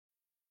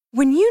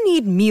When you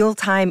need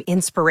mealtime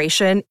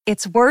inspiration,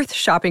 it's worth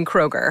shopping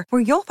Kroger,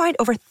 where you'll find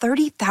over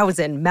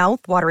 30,000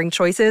 mouth-watering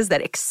choices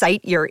that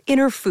excite your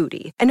inner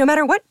foodie. And no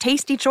matter what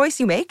tasty choice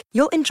you make,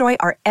 you'll enjoy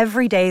our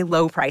everyday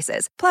low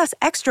prices, plus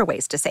extra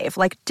ways to save,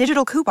 like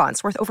digital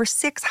coupons worth over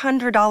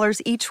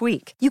 $600 each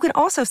week. You can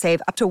also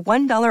save up to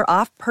 $1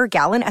 off per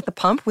gallon at the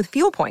pump with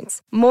fuel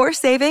points. More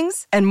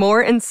savings and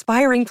more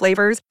inspiring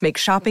flavors make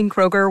shopping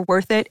Kroger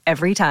worth it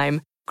every time.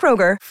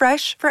 Kroger,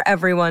 fresh for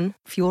everyone.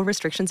 Fuel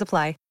restrictions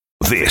apply.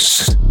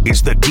 This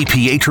is the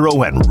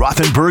DiPietro and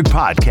Rothenberg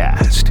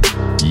podcast.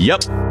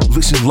 Yep.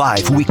 Listen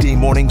live weekday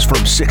mornings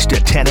from 6 to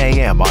 10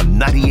 a.m. on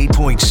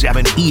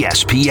 98.7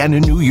 ESPN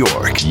in New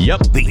York.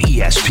 Yep. The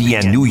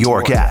ESPN New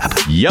York app.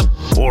 Yep.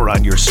 Or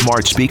on your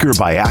smart speaker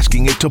by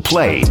asking it to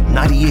play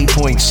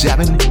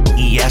 98.7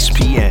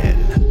 ESPN.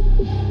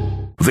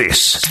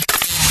 This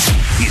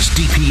is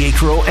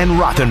DiPietro and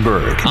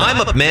Rothenberg.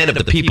 I'm a man of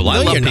the people.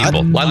 I love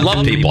people. I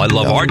love people. I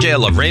love RJ. I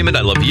love Raymond.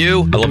 I love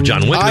you. I love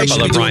John Winthrop. I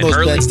love Ryan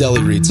Hurley. Ben's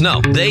Deli Reads.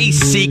 No, they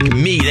seek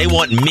me. They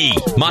want me.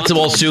 Matzo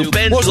ball soup.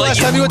 Ben's. When was the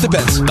last time you went to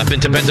Ben's? I've been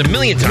to Ben's a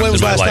million times When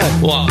was in my last life.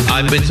 time? Well,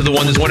 I've been to the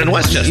one. There's one in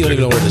Westchester. You don't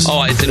even know where it is.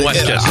 Oh, it's in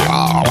Westchester.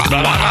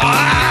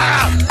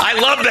 I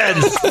love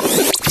Ben's.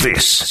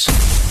 This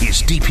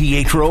is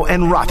DiPietro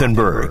and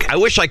Rothenberg I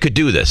wish I could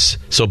do this.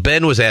 So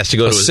Ben was asked to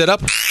go to sit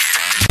up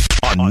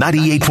on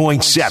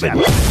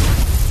 98.7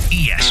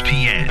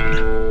 ESPN.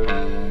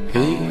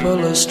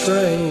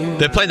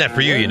 They're playing that for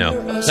you, you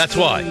know. That's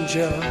why.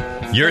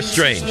 You're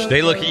strange.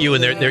 They look at you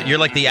and you're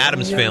like the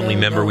Addams Family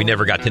member we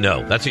never got to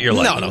know. That's what you're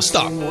like. No,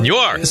 stop. You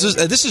are.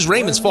 This is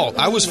Raymond's fault.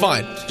 I was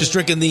fine. Just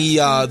drinking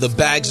the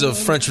bags of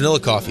French vanilla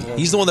coffee.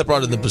 He's the one that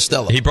brought in the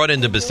Bustelo. He brought in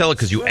the Bustelo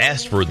because you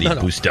asked for the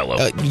Bustelo.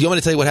 You want me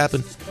to tell you what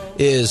happened?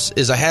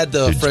 Is I had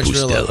the French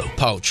vanilla Bustelo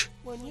pouch.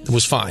 It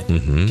was fine.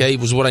 Mm-hmm. Okay, it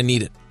was what I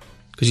needed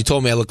because you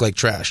told me I looked like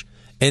trash.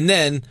 And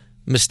then,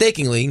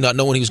 mistakenly, not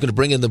knowing he was going to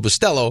bring in the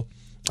Bustelo,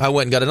 I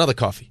went and got another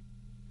coffee.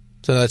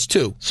 So that's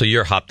two. So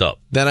you're hopped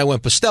up. Then I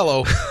went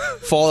Bustelo,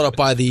 followed up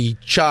by the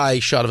chai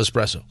shot of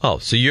espresso. Oh,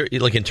 so you're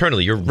like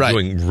internally, you're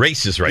doing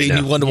races right now.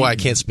 You wonder why I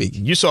can't speak.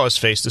 You saw his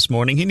face this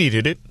morning. He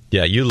needed it.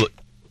 Yeah, you look.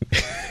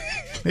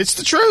 It's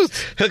the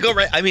truth. He'll go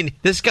right. I mean,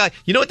 this guy.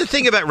 You know what the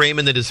thing about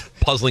Raymond that is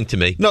puzzling to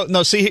me?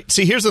 No. See.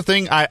 Here's the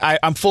thing.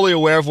 I'm fully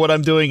aware of what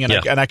I'm doing, and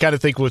I kind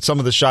of think with some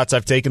of the shots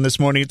I've taken this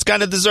morning, it's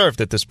kind of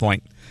deserved at this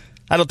point.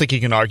 I don't think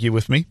he can argue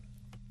with me.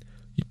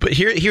 But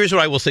here's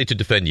what I will say to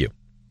defend you,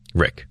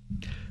 Rick.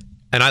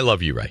 And I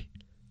love you, Ray.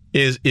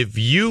 Is if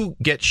you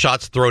get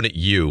shots thrown at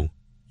you,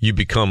 you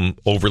become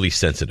overly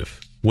sensitive.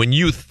 When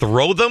you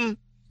throw them,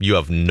 you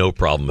have no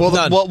problem.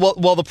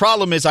 Well, the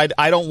problem is I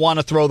don't want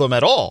to throw them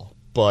at all.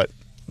 But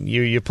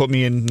you put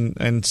me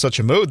in such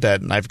a mood that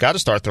I've got to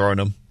start throwing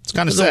them. It's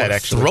kind of sad,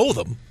 actually. Throw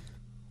them.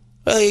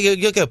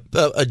 You get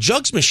a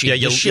jugs machine. Yeah,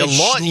 you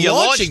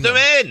launch them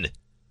in.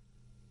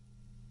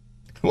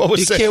 What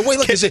was said? Can't wait.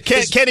 Look,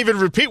 can't even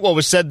repeat what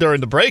was said during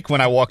the break when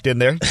I walked in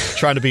there,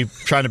 trying to be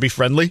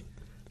friendly.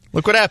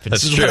 Look what happens.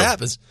 This is what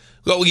happens.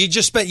 Well, you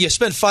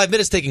spent 5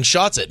 minutes taking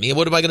shots at me.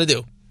 What am I going to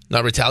do?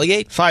 Not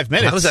retaliate? 5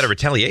 minutes. How was that a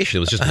retaliation? It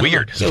was just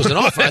weird. It was an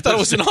offer. I thought it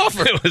was an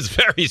offer. It was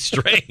very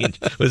strange.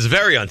 It was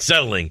very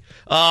unsettling.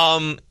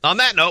 On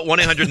that note,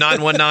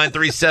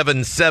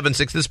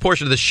 1-800-919-3776. This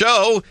portion of the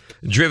show,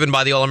 driven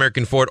by the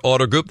All-American Ford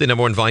Auto Group, the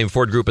number one volume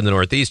Ford group in the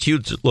Northeast.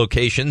 Huge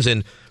locations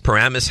in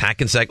Paramus,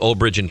 Hackensack, Old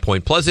Bridge, and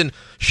Point Pleasant.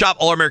 Shop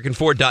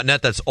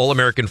allamericanford.net. That's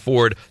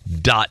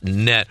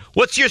allamericanford.net.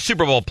 What's your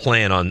Super Bowl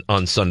plan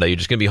on Sunday? You're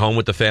just going to be home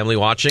with the family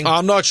watching?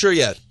 I'm not sure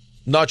yet.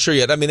 I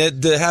mean,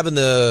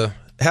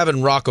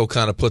 having Rocco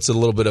kind of puts a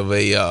little bit of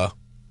a...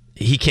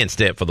 he can't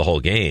stay up for the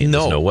whole game.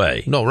 There's no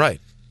way. No, right.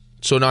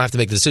 So now I have to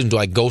make the decision. Do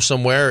I go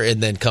somewhere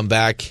and then come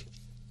back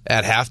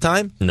at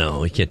halftime?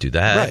 No, he can't do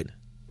that. Right.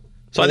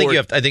 So I think,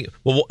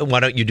 well, why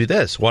don't you do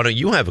this? Why don't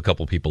you have a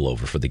couple people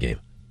over for the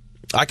game?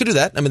 I could do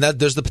that. I mean,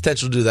 there's the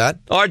potential to do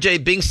that.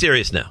 RJ, being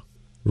serious now.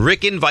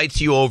 Rick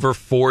invites you over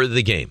for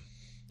the game.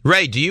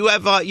 Ray, do you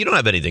have, you don't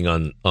have anything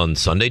on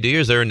Sunday, do you?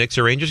 Is there a Knicks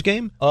or Rangers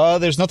game?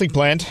 There's nothing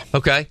planned.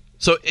 Okay.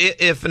 So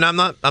and I'm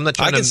not trying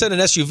to... I can send an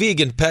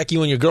SUV and pack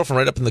you and your girlfriend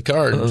right up in the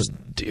car. Oh,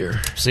 dear.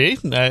 See?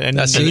 And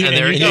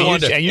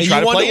you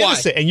try to play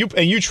innocent. And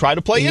you try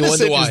to play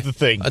innocent is the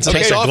thing. That's a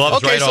nice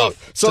offer. Okay,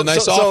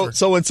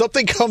 so when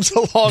something comes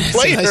along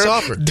later,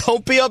 nice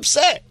don't be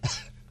upset.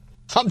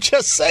 I'm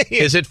just saying.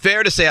 Is it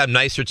fair to say I'm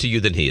nicer to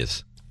you than he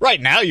is?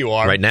 Right now you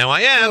are. Right now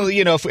I am.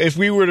 Well, if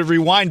we were to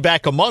rewind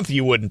back a month,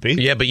 you wouldn't be.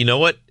 Yeah, but you know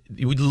what?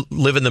 You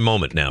live in the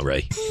moment now,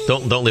 Ray.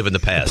 Don't live in the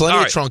past.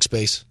 Plenty of trunk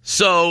space.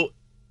 So...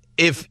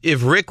 If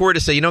Rick were to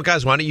say,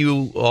 guys, why don't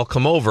you all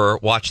come over,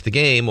 watch the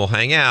game, we'll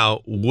hang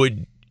out,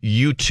 would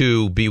you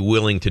two be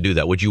willing to do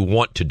that? Would you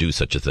want to do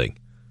such a thing?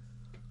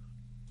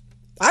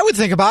 I would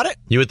think about it.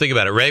 You would think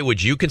about it. Ray,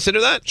 would you consider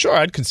that? Sure,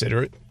 I'd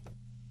consider it.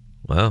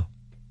 Wow.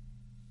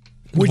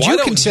 Would you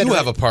consider you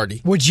have a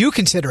party? Would you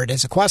consider it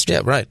as a question?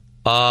 Yeah, right.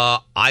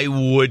 I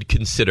would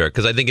consider it,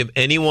 because I think if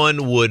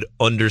anyone would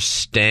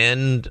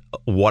understand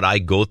what I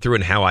go through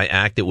and how I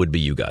act, it would be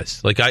you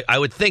guys. Like, I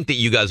would think that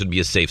you guys would be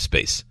a safe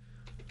space.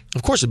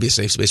 Of course, it'd be a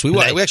safe space. We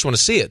actually want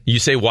to see it. You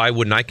say, why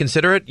wouldn't I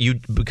consider it?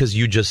 Because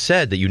you just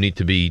said that you need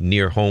to be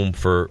near home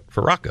for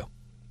Rocco.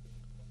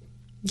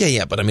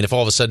 Yeah, but I mean, if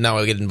all of a sudden now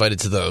I get invited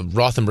to the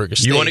Rothenberg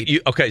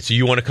estate, okay, so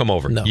you want to come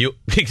over? No,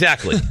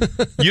 exactly.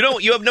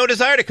 You have no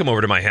desire to come over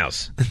to my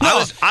house. No, I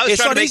was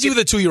it's not easy with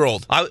a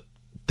 2-year-old.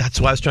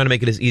 That's why I was trying to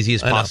make it as easy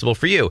as possible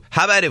for you.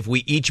 How about if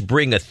we each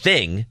bring a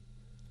thing,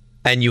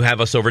 and you have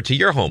us over to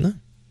your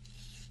home?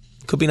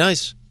 Could be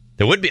nice.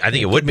 It would be. I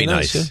think it would be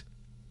nice. Yeah.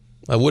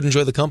 I would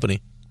enjoy the company.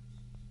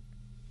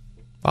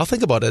 I'll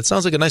think about it. It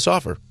sounds like a nice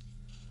offer.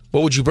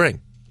 What would you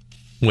bring?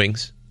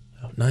 Wings.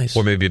 Oh, nice.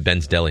 Or maybe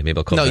Ben's Deli. Maybe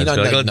I'll call Ben's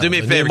Deli. Do me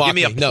a favor. Give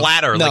me a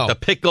platter, like the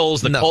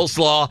pickles, the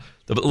coleslaw,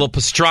 the little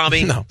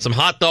pastrami, some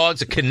hot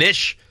dogs, a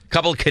knish, a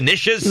couple of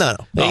knishes. No.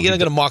 You're not going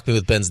to mock me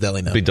with Ben's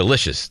Deli now. It'd be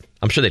delicious.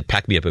 I'm sure they'd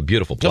pack me up a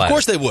beautiful platter. Of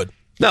course they would.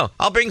 No,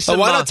 I'll bring some.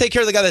 Why not take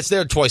care of the guy that's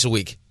there twice a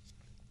week?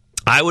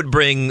 I would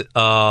bring,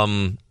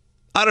 I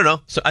don't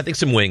know. So I think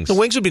some wings. The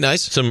wings would be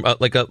nice. Some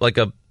like a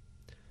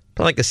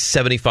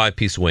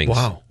 75-piece wings.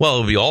 Wow. Well, it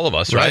would be all of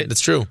us, right? That's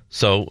true.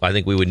 So I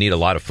think we would need a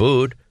lot of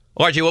food.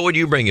 RJ, what would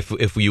you bring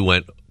if you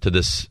went to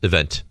this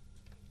event?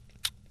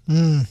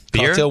 Beer?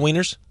 Cocktail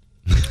wieners?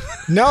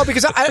 No,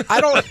 because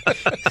I don't.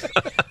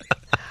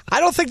 I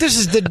don't think this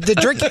is the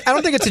drinking. I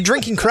don't think it's a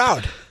drinking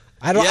crowd.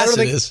 I don't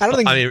think it is. I don't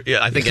think.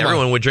 I think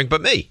everyone would drink,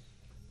 but me.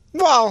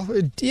 Well,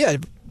 yeah.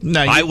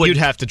 No, you'd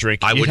have to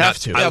drink. I would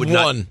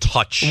not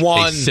touch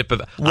a sip of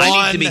it.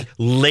 I need to be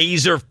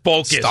laser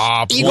focused.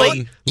 Stop.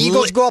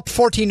 Eagles go up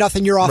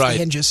 14-0. You're off the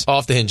hinges.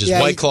 Off the hinges. Yeah,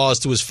 White claws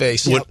to his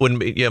face. I'm going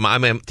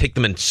to take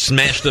them and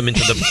smash them into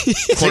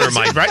the corner of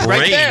my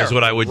brain is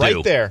what I would do.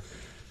 Right there.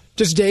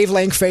 Just Dave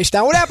laying face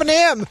down. What happened to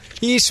him?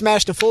 He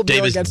smashed a full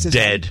beer against his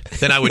dead. head.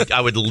 Then I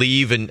would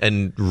leave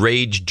and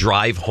rage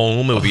drive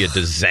home. It would be a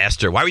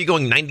disaster. Why were you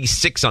going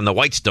 96 on the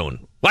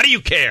Whitestone? Why do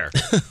you care?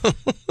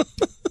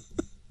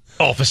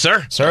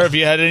 Officer. Sir, have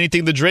you had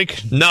anything to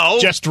drink? No.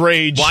 Just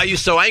rage. Why are you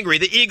so angry?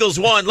 The Eagles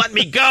won. Let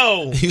me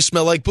go. You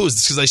smell like booze.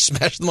 It's because I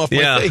smashed them off my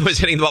face. Yeah, I was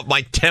hitting them off my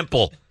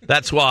temple.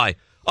 That's why.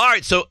 All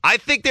right, so I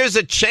think there's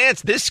a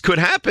chance this could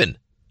happen.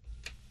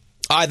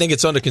 I think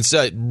it's under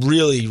consider.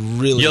 Really.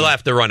 You'll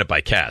have to run it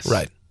by Cass.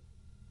 Right.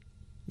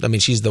 I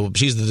mean, she's the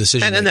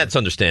decision. And that's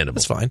understandable.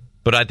 That's fine.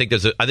 But I think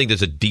there's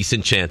a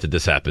decent chance that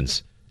this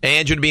happens.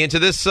 Andrew would be into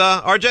this,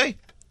 RJ?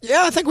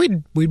 Yeah, I think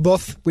we'd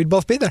both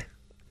be there.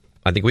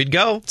 I think we'd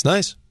go. It's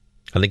nice.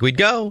 I think we'd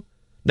go.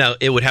 Now,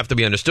 it would have to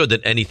be understood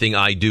that anything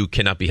I do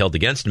cannot be held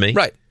against me.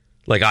 Right.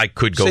 Like, I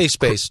could go... Safe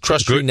space.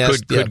 Trust your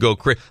nest. Could go...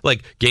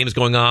 Like, games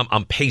going on,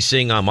 I'm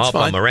pacing, I'm up,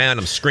 I'm around,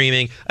 I'm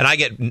screaming, and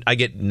I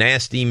get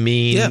nasty,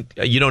 mean.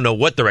 Yeah. You don't know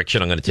what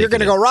direction I'm going to take. You're going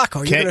to go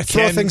Rocco. You're going to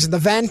throw things in the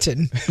vent.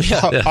 And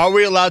Are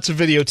we allowed to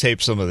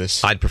videotape some of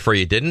this? I'd prefer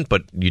you didn't,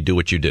 but you do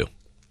what you do.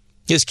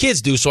 His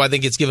kids do, so I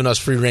think it's given us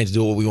free reign to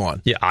do what we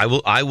want. Yeah,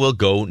 I will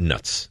go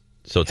nuts.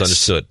 So it's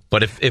understood.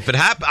 But if it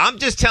happens, I'm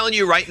just telling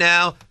you right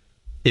now,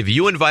 if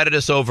you invited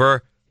us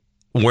over,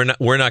 we're not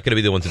going to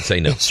be the ones that say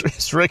no.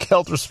 Is Rick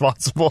held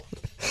responsible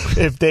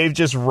if Dave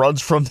just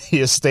runs from the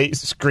estate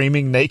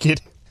screaming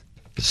naked?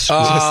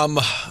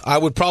 I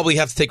would probably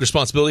have to take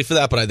responsibility for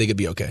that, but I think it'd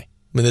be okay. I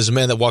mean, there's a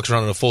man that walks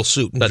around in a full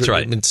suit. That's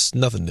right. I mean, it's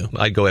nothing new.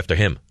 I'd go after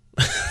him.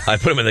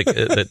 I'd put him in a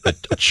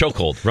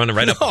chokehold, running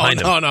right up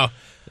behind him. No.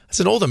 It's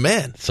an older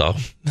man. So?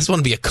 He doesn't want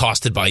to be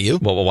accosted by you.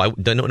 Well, why,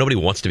 nobody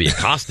wants to be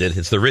accosted.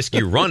 It's the risk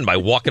you run by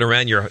walking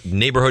around your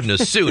neighborhood in a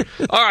suit.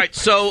 All right,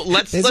 so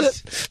let's.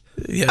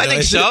 Yeah, I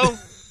think so.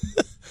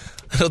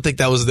 I don't think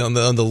that was on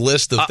the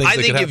list of things I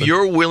that think could if happen.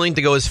 you're willing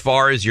to go as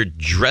far as you're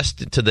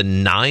dressed to the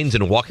nines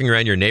and walking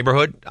around your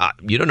neighborhood,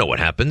 you don't know what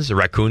happens. A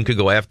raccoon could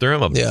go after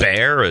him,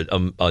 bear,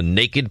 a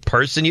naked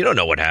person. You don't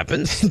know what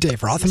happens. Dave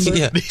Rothenberg.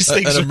 Yeah. These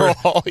things are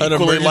all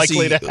equally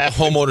likely to happen.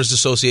 Homeowners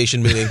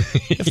Association meeting.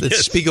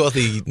 Speak about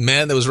the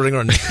man that was running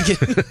around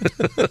naked.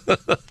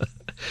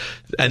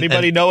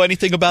 Anybody know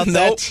anything about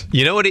that?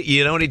 You know what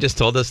he just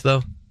told us,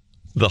 though?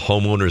 The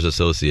Homeowners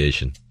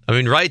Association. I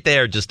mean, right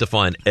there, just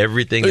define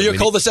everything. Your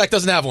cul-de-sac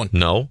doesn't have one.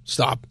 No.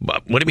 Stop.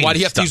 What do you mean? Why do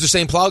you have to use the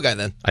same plow guy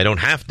then? I don't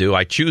have to.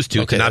 I choose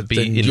to not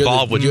be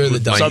involved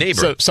with my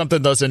neighbor. So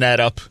something doesn't add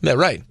up. Yeah,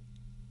 right. We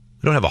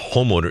don't have a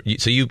homeowner.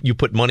 So you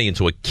put money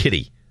into a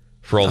kitty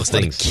for all the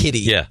things. Not a kitty.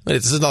 Yeah.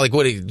 It's not like,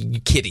 what a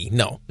kitty.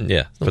 No.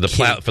 Yeah. For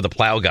the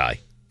plow guy.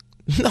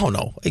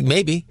 No.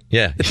 Maybe.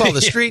 Yeah. They plow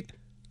the street.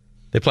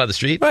 They plow the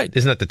street? Right.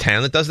 Isn't that the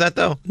town that does that,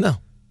 though? No.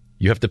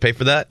 You have to pay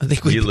for that? I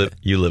think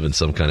you live in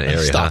some kind of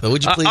area. Stop it,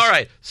 would you please? All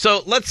right,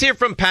 so let's hear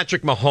from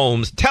Patrick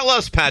Mahomes. Tell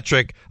us,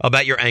 Patrick,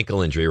 about your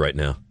ankle injury right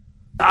now.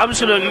 I'm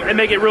just going to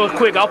make it real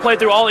quick. I'll play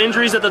through all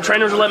injuries that the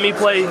trainers will let me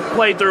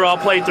play through. I'll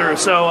play through.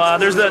 So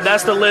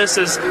that's the list.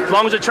 As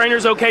long as the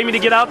trainers okay me to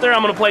get out there,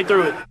 I'm going to play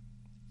through it.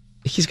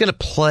 He's going to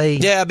play?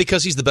 Yeah,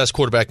 because he's the best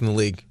quarterback in the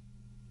league.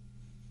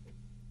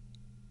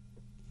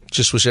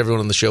 Just wish everyone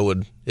on the show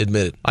would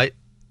admit it. I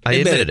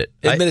admitted it.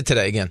 Admit it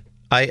today again.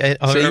 I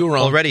Say you were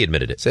wrong. Already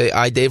admitted it. Say,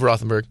 Dave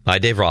Rothenberg.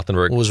 Dave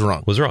Rothenberg. Was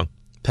wrong.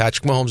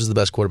 Patrick Mahomes is the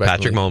best quarterback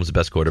in the league. Mahomes is the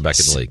best quarterback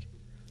in the league.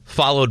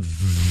 Followed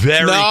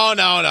very...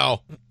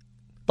 No.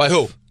 By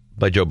who?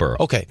 by Joe Burrow.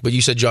 Okay, but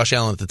you said Josh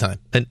Allen at the time.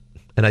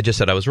 And I just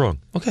said I was wrong.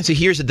 Okay. See,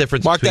 here's the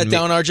difference. Mark that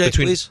down, RJ,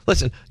 please.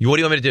 Listen, what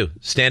do you want me to do?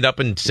 Stand up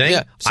and sing?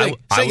 Yeah, sing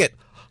it.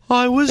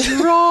 I was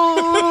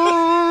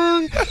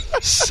wrong.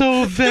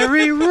 So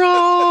very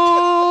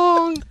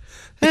wrong.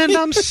 And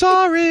I'm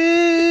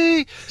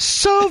sorry.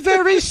 So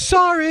very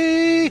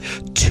sorry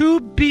to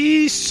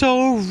be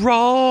so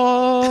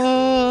wrong.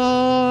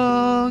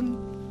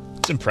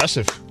 It's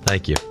impressive.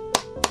 Thank you.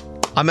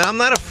 I mean, I'm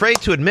not afraid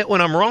to admit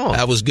when I'm wrong.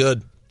 That was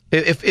good.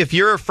 If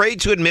you're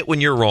afraid to admit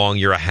when you're wrong,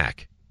 you're a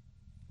hack.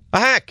 A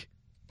hack.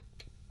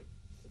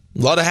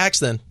 A lot of hacks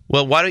then.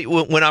 Well, why don't you,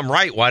 when I'm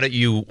right, why don't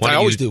you... I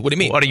always do. What do you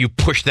mean? Why don't you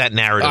push that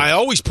narrative? I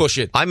always push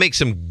it. I make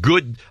some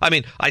good... I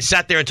mean, I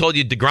sat there and told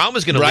you DeGrom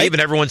was going to leave,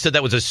 and everyone said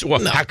that was a...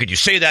 Well, how could you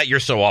say that?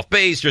 You're so off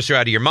base. You're so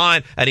out of your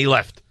mind. And he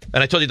left.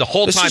 And I told you the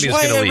whole time he was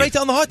going to leave. Right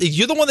down the heart.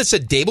 You're the one that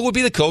said Dable would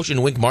be the coach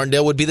and Wink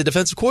Martindale would be the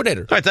defensive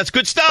coordinator. All right, that's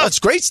good stuff. That's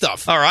great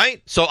stuff. All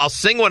right, so I'll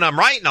sing when I'm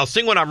right and I'll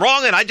sing when I'm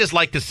wrong, and I just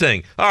like to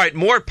sing. All right,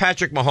 more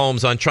Patrick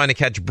Mahomes on trying to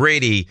catch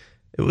Brady,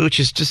 which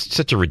is just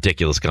such a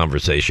ridiculous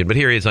conversation. But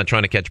here he is on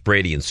trying to catch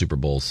Brady in Super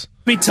Bowls.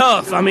 Be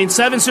tough. I mean,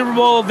 7 Super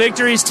Bowl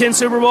victories, 10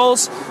 Super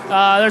Bowls.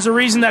 There's a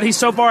reason that he's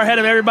so far ahead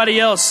of everybody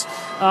else.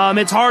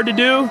 It's hard to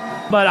do,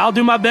 but I'll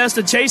do my best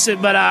to chase it.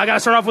 But I got to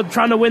start off with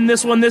trying to win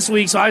this one this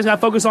week. So I just got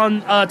to focus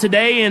on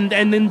today and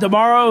then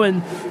tomorrow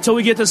until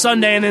we get to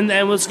Sunday, and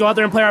let's go out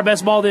there and play our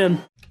best ball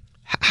then.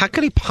 How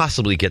could he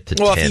possibly get to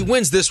 10? Well, if he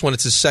wins this one,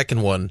 it's his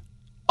second one.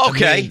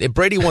 Okay. I mean, if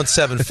Brady won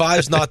 7,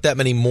 5's not that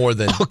many more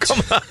than... Oh, come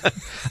on.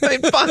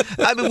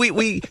 I mean,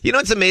 we you know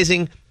what's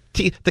amazing?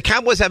 The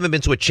Cowboys haven't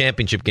been to a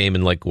championship game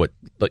in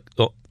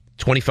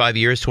 25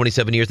 years,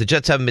 27 years. The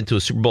Jets haven't been to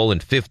a Super Bowl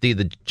in 50.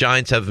 The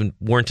Giants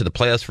weren't to the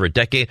playoffs for a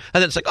decade.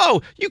 And then it's like,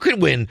 oh, you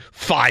could win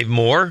 5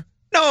 more.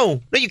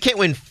 No, you can't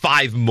win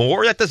 5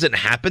 more. That doesn't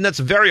happen. That's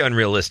very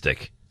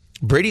unrealistic.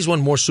 Brady's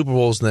won more Super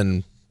Bowls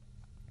than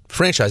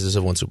franchises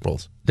have won Super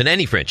Bowls. Than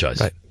any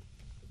franchise. Right.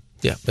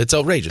 Yeah, it's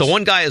outrageous. The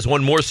one guy has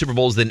won more Super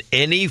Bowls than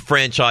any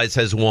franchise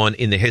has won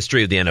in the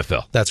history of the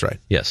NFL. That's right.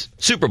 Yes,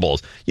 Super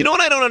Bowls. You know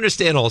what I don't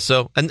understand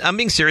also, and I'm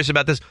being serious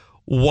about this,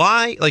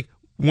 why,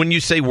 when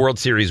you say World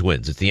Series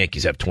wins, it's the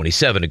Yankees have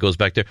 27, it goes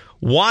back there.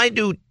 Why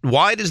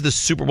does the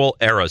Super Bowl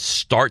era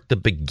start the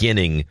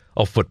beginning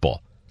of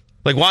football?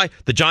 Why?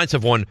 The Giants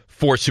have won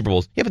 4 Super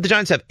Bowls. Yeah, but the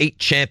Giants have 8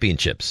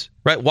 championships,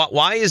 right?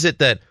 Why is it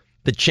that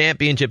the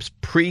championships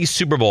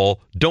pre-Super Bowl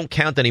don't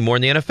count anymore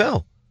in the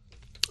NFL?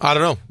 I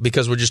don't know,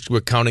 because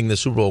we're counting the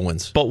Super Bowl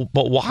wins. But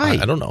why?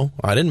 I don't know.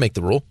 I didn't make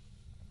the rule.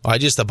 I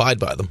just abide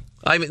by them.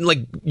 I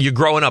mean, you're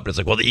growing up, and it's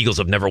like, well, the Eagles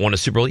have never won a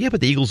Super Bowl. Yeah,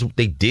 but the Eagles,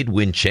 they did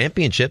win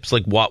championships.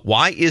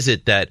 Why is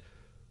it that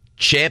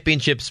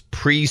championships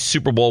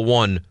pre-Super Bowl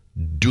 1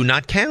 do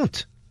not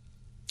count?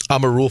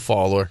 I'm a rule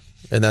follower,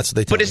 and that's what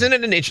they tell me. But isn't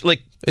it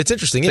it's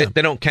interesting, yeah.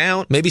 They don't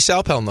count. Maybe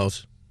Sal Pell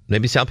knows.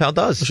 Maybe Sal Pell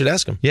does. I should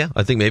ask him. Yeah,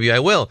 I think maybe I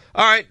will.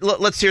 All right,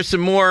 let's hear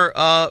some more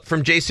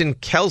from Jason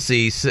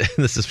Kelsey.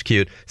 This is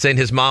cute, saying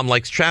his mom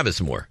likes Travis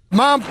more.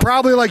 Mom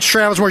probably likes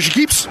Travis more. She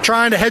keeps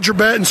trying to hedge her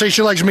bet and say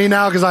she likes me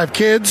now because I have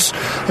kids,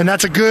 and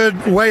that's a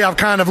good way I've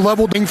kind of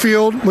leveled the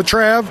field with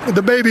Trav.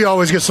 The baby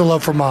always gets the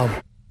love from Mom.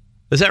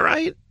 Is that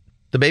right?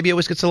 The baby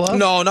always gets the love?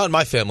 No, not in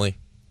my family.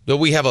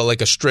 We have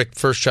a strict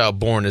first child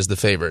born is the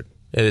favorite,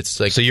 and it's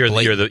so you're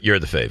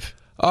the fave.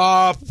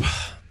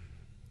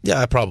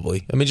 Yeah,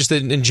 probably. I mean, just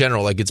in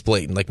general, it's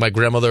blatant. My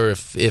grandmother,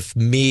 if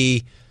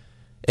me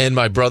and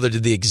my brother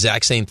did the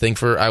exact same thing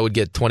for her, I would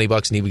get $20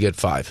 and he would get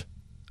 $5.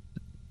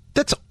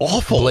 That's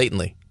awful.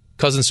 Blatantly.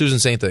 Cousin Susan,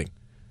 same thing.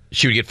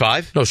 She would get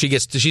 $5? No,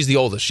 she's the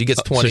oldest. She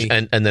gets 20.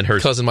 So and then her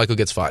cousin Michael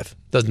gets $5.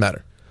 Doesn't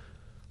matter.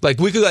 It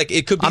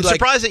could be. I'm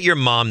surprised that your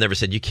mom never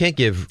said you can't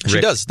give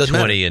Rick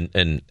 20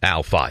 and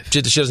Al 5.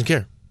 She doesn't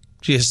care.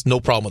 She has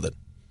no problem with it.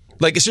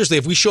 Seriously,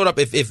 if we showed up,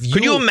 if you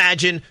could you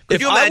imagine?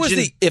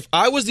 If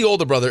I was the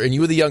older brother and you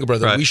were the younger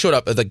brother, right. And we showed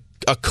up at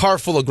a car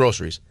full of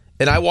groceries,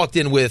 and I walked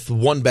in with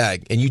one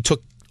bag, and you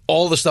took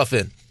all the stuff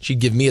in, she'd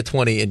give me a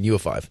 20 and you a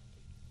 5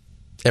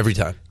 every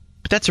time.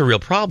 But that's a real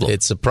problem.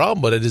 It's a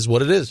problem, but it is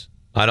what it is.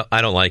 I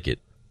don't like it.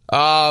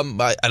 I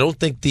don't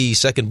think the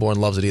secondborn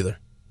loves it either.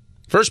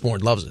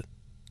 Firstborn loves it.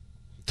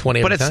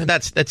 20 every time.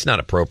 But that's not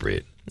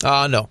appropriate.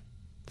 No,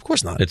 of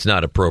course not. It's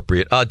not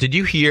appropriate. Did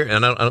you hear?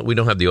 And we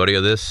don't have the audio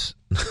of this.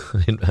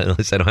 At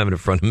least I don't have it in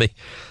front of me.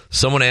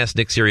 Someone asked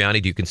Nick Sirianni,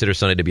 do you consider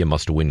Sunday to be a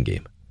must-win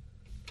game?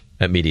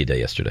 At Media Day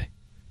yesterday.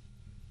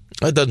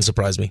 That doesn't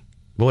surprise me.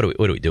 What are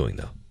we doing,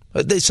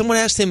 though? Someone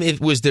asked him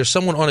was there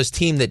someone on his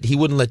team that he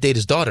wouldn't let date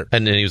his daughter.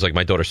 And then he was like,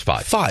 my daughter's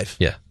 5. 5?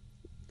 Yeah.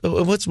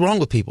 What's wrong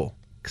with people?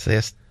 Because they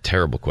ask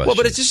terrible questions.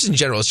 Well, but it's just in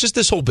general. It's just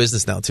this whole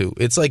business now, too.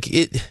 It's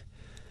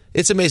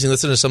it's amazing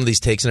listening to some of these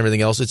takes and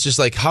everything else. It's just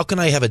how can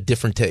I have a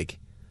different take?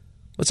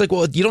 It's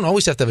well, you don't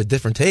always have to have a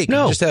different take.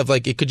 No. You just have,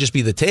 it could just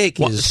be the take.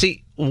 Well,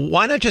 see,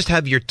 why not just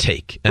have your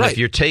take? And right. If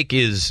your take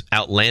is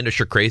outlandish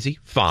or crazy,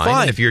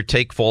 fine. If your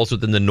take falls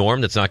within the norm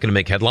that's not going to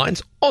make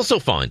headlines, also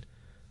fine.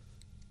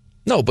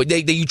 No, but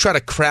you try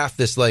to craft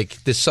this,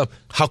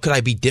 how could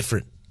I be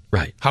different?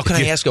 Right. How can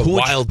I ask a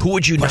wild Who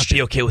would you question? not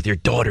be okay with your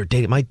daughter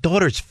dating? My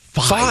daughter's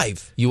 5.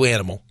 5, you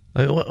animal.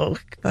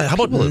 How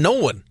about no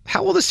one?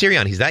 How old is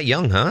Sirianni? He's that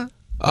young, huh?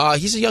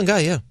 He's a young guy,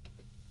 yeah.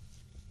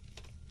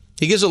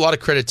 He gives a lot of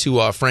credit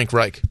to Frank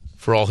Reich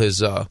for all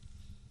his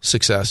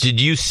success.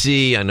 Did you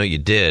see, I know you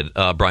did,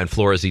 Brian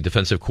Flores, the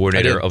defensive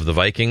coordinator of the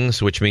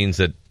Vikings, which means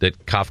that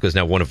Kafka is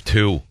now one of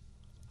two.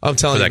 I'm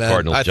telling you, man,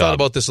 Cardinals I thought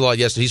about this a lot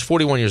yesterday. He's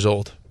 41 years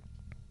old.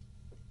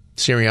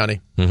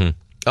 Sirianni.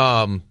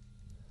 Mm-hmm.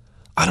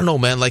 I don't know,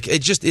 man. Like, I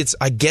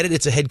get it.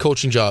 It's a head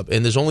coaching job,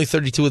 and there's only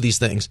 32 of these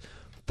things.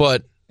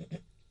 But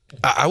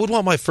I would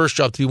want my first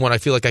job to be one I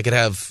feel like I could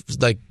have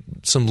like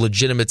some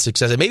legitimate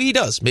success. And maybe he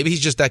does. Maybe he's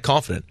just that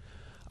confident.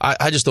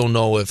 I just don't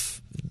know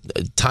if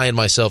tying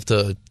myself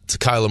to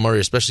Kyler Murray,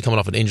 especially coming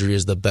off an injury,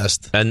 is the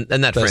best. And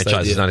that best franchise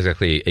idea. is not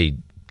exactly a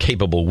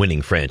capable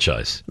winning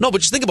franchise. No,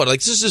 but just think about it. Like,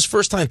 this is his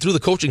first time through the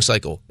coaching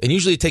cycle, and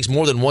usually it takes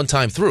more than one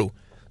time through.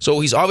 So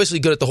he's obviously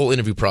good at the whole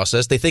interview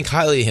process. They think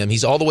highly of him.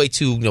 He's all the way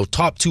to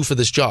top 2 for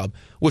this job,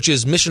 which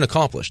is mission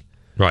accomplished.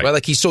 Right.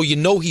 Like he's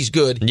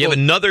good. And you have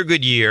another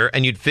good year,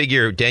 and you'd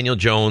figure Daniel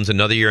Jones,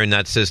 another year in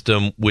that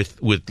system with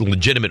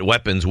legitimate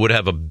weapons, would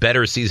have a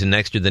better season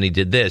next year than he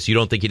did this. You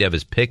don't think he'd have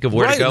his pick of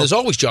where to go? And there's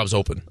always jobs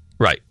open.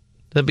 Right.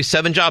 There'll be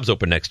 7 jobs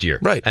open next year.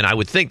 Right. And I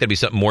would think that'd be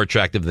something more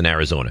attractive than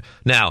Arizona.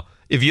 Now,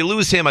 if you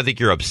lose him, I think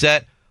you're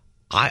upset.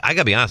 I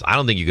got to be honest, I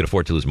don't think you can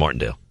afford to lose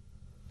Martindale.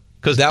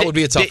 Because that would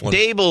be a tough one.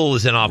 Dable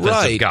is an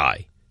offensive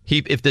guy.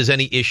 If there's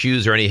any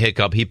issues or any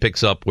hiccup, he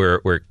picks up where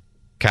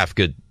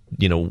Kafka,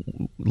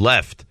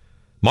 left.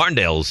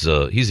 Martindale's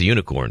he's a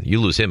unicorn. You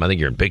lose him, I think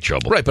you're in big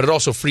trouble. Right, but it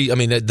also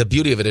the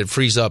beauty of it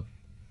frees up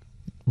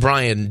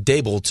Brian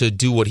Dable to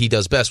do what he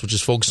does best, which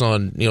is focus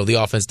on the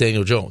offense,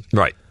 Daniel Jones.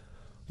 Right.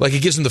 Like,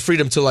 it gives him the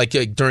freedom to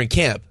during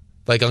camp.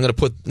 Like, I'm gonna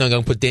put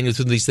Daniel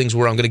through these things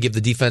where I'm gonna give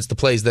the defense the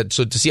plays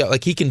to see how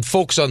he can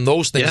focus on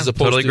those things as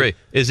opposed totally to agree.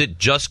 Is it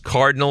just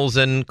Cardinals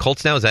and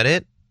Colts now? Is that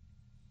it?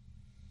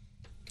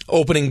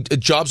 Opening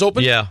jobs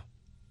open? Yeah.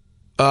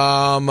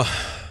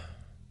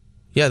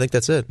 Yeah, I think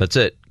that's it. That's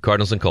it.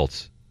 Cardinals and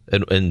Colts.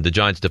 And the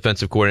Giants'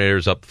 defensive coordinator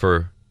is up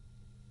for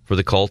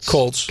the Colts.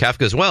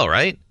 Kafka as well,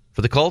 right?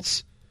 For the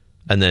Colts.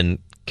 And then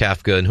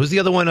Kafka. And who's the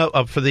other one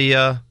up for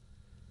the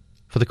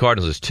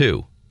Cardinals? There's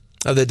 2.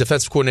 The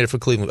defensive coordinator for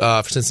Cleveland,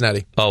 for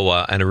Cincinnati. Oh,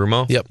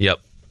 Anarumo?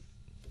 Yep.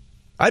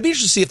 I'd be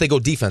interested to see if they go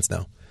defense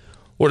now.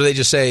 Or do they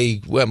just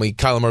say,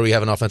 Kyler Murray,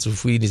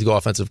 we need to go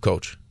offensive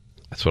coach?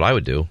 That's what I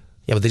would do.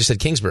 Yeah, but they just said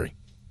Kingsbury.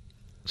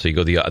 So you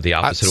go the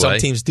opposite way? Some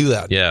teams do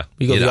that. Yeah.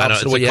 You go the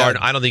opposite way.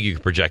 I don't think you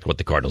can project what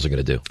the Cardinals are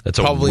going to do. That's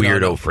a Probably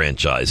weirdo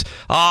franchise.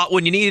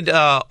 When you need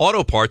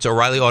auto parts,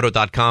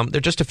 O'ReillyAuto.com,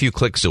 they're just a few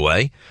clicks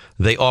away.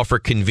 They offer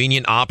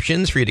convenient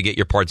options for you to get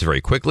your parts very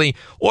quickly.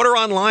 Order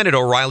online at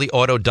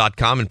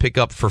O'ReillyAuto.com and pick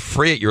up for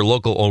free at your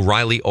local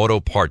O'Reilly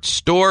Auto Parts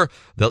store.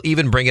 They'll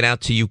even bring it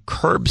out to you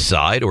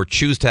curbside or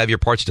choose to have your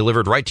parts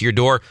delivered right to your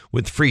door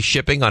with free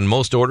shipping on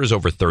most orders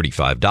over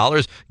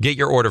 $35. Get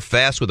your order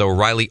fast with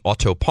O'Reilly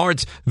Auto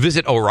Parts.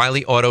 Visit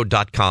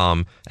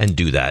O'ReillyAuto.com and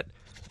do that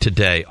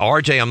today.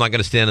 RJ, I'm not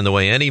going to stand in the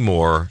way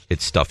anymore.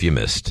 It's stuff you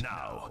missed.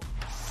 Now,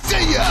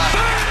 see ya!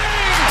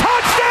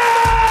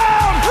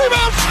 Touchdown!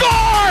 Rebound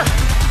score!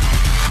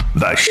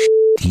 The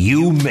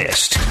you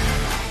missed.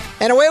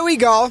 And away we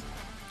go.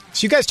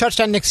 So you guys touched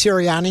on Nick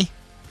Sirianni.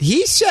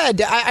 He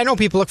said, I know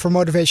people look for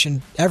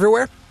motivation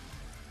everywhere.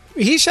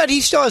 He said he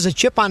still has a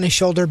chip on his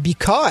shoulder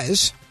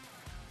because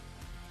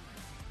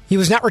he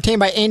was not retained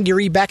by Andy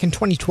Reid back in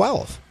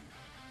 2012.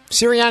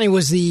 Sirianni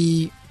was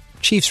the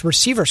Chiefs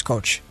receivers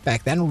coach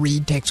back then.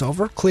 Reid takes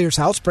over, clears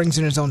house, brings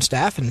in his own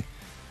staff, and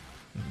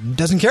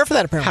doesn't care for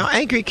that, apparently. How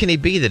angry can he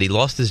be that he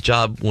lost his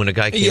job when a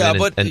guy came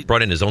in and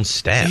brought in his own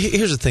staff?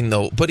 Here's the thing,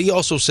 though. But he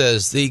also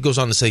says, he goes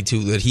on to say,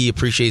 too, that he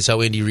appreciates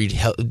how Andy Reid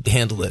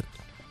handled it.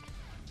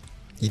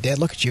 You did.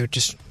 Look at you,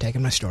 just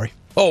taking my story.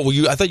 Oh,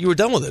 well, I thought you were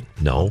done with it.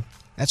 No.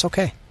 That's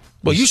okay.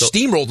 Well, you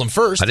steamrolled him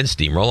first. I didn't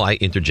steamroll. I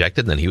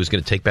interjected, and then he was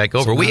going to take back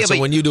over. So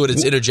when you do it,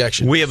 it's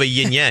interjection. We have a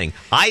yin-yang.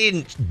 I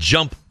didn't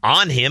jump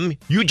on him.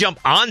 You jump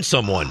on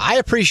someone. I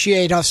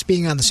appreciate us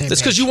being on the same page.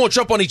 That's because you won't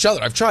jump on each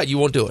other. I've tried. You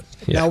won't do it.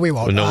 Yeah. No, we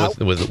won't. No,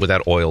 with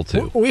that oil,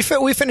 too. We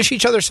finish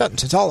each other's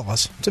sentence. It's all of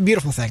us. It's a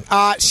beautiful thing.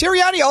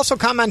 Sirianni also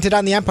commented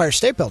on the Empire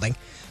State Building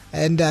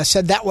and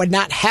said that would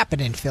not happen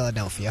in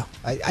Philadelphia.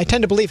 I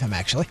tend to believe him,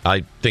 actually.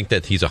 I think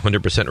that he's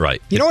 100%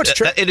 right. You know what's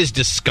true? It is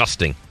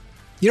disgusting.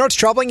 You know what's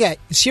troubling? Yeah,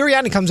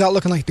 Sirianni comes out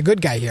looking like the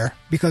good guy here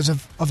because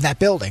of that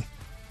building.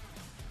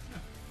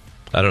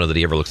 I don't know that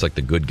he ever looks like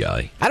the good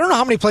guy. I don't know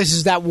how many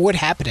places that would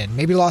happen in.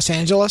 Maybe Los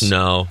Angeles?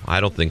 No, I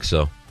don't think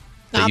so.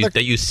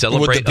 That you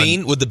celebrate.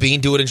 Would the Bean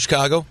do it in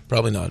Chicago?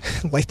 Probably not.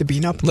 Light the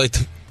Bean up?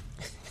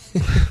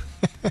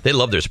 They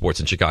love their sports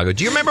in Chicago.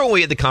 Do you remember when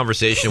we had the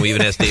conversation? We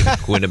even asked David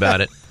Quinn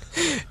about it.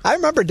 I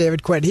remember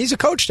David Quinn. He's a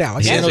coach now.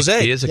 He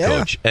is a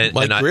coach. And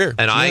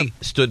I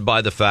stood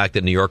by the fact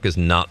that New York is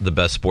not the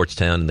best sports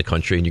town in the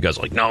country. And you guys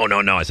are like, no.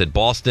 I said,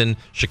 Boston,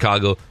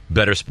 Chicago,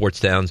 better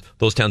sports towns.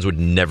 Those towns would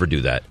never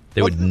do that.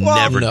 They would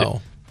never do.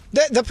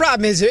 The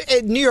problem is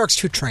New York's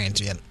too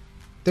transient.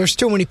 There's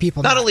too many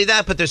people. Not only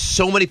that, but there's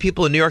so many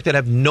people in New York that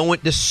have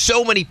there's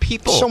so many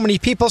people. So many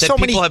people. That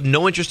people have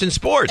no interest in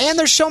sports. And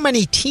there's so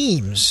many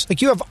teams.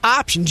 Like, you have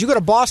options. You go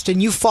to Boston,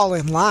 you fall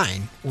in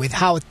line with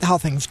how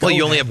things go. Well,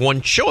 you only have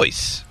one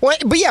choice. Well,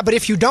 but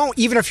if you don't,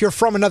 even if you're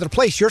from another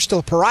place, you're still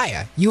a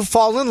pariah. You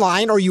fall in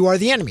line or you are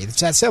the enemy.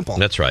 It's that simple.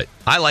 That's right.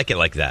 I like it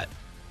like that.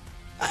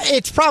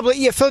 It's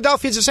probably,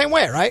 Philadelphia's the same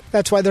way, right?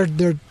 That's why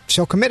they're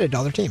so committed to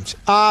other teams.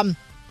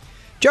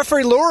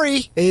 Jeffrey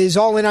Lurie is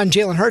all in on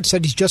Jalen Hurts,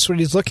 said he's just what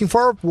he's looking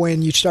for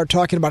when you start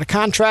talking about a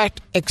contract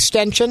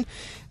extension.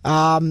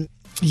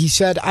 He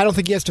said, I don't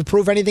think he has to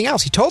prove anything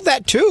else. He told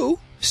that to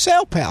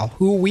Sale Pal,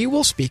 who we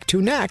will speak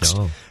to next.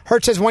 Oh.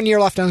 Hurts has 1 year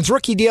left on his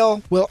rookie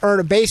deal, will earn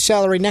a base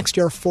salary next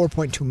year of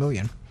 $4.2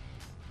 million.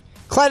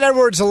 Clyde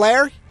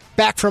Edwards-Helaire,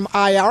 back from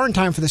IR in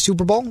time for the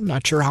Super Bowl.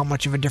 Not sure how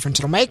much of a difference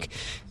it'll make.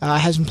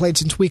 Hasn't played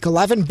since Week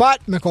 11,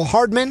 but Mecole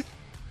Hardman,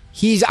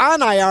 he's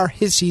on IR.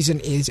 His season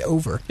is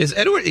over. Is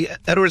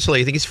Edwards-Helaire,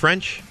 you think he's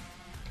French?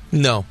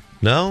 No.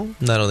 No?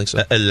 No, I don't think so.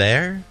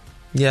 Helaire?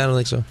 Yeah, I don't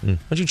think so. Why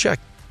don't you check?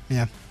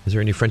 Yeah. Is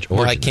there any French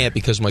origin? I can't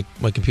because my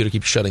computer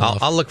keeps shutting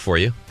off. I'll look for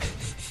you.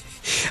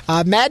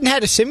 Madden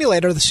had a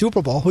simulator of the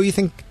Super Bowl. Who do you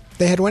think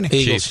they had winning?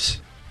 Eagles.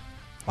 Chiefs.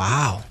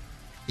 Wow.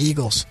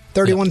 Eagles.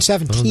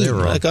 31-17. They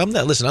were wrong.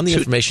 I'm the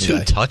information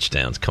guy. 2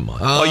 touchdowns, come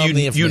on. You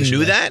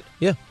knew that?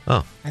 Yeah.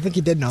 Oh. I think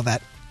you did know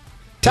that.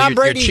 Tom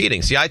Brady. You're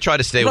cheating. See, I try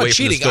to stay away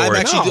from the story.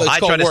 I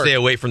try to stay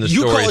away from the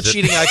stories. You call it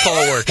cheating, I call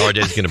it work.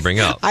 RJ's going to bring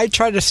up. I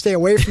try to stay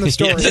away from the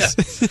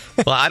stories. Yeah.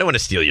 Well, I don't want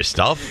to steal your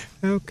stuff.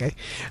 Okay.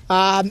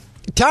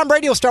 Tom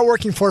Brady will start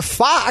working for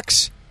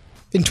Fox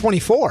in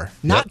 24,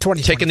 not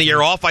 20. Taking the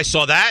year off, I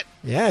saw that.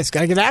 Yeah, he's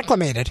got to get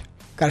acclimated.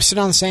 Got to sit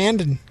on the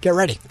sand and get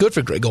ready. Good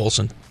for Greg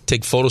Olson.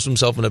 Take photos of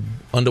himself in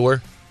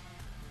underwear.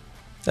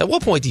 At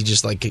what point do you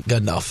just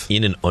got enough?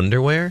 In an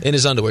underwear? In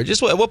his underwear.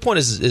 Just at what point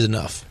is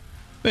enough?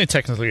 I mean,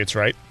 technically, it's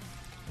right.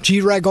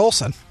 G-Reg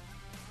Olson.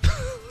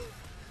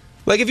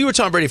 Like, if you were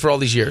Tom Brady for all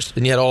these years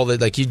and you had all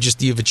that,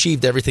 you've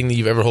achieved everything that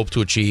you've ever hoped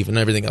to achieve and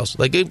everything else.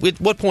 At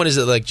what point is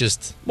it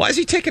just? Why is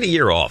he taking a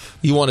year off?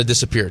 You want to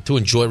disappear to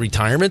enjoy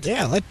retirement?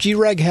 Yeah, let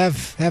G-Reg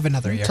have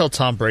another year. Tell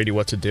Tom Brady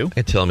what to do.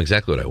 I tell him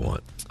exactly what I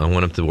want. I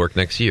want him to work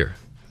next year.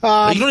 You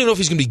don't even know if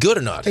he's going to be good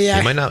or not. Yeah.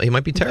 He might not. He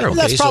might be terrible.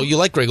 Okay, so you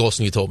like Greg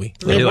Olson, you told me.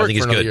 I do. I think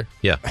he's good. Year.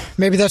 Yeah.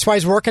 Maybe that's why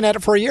he's working at it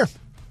for a year.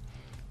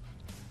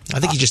 I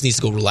think he just needs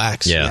to go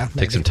relax. Yeah,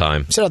 take some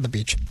time. Sit on the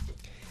beach.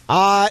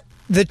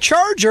 The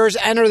Chargers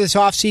enter this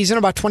offseason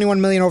about $21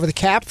 million over the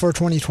cap for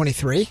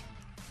 2023.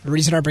 The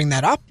reason I bring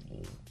that up,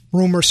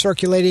 rumors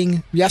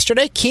circulating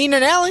yesterday,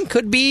 Keenan Allen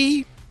could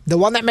be the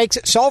one that makes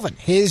it solvent.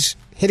 His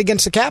hit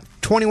against the cap,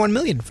 $21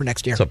 million for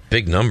next year. That's a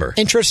big number.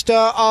 Interest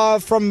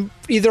from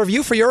either of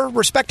you for your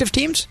respective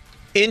teams?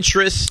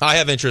 Interest. I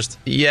have interest.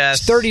 Yes.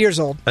 He's 30 years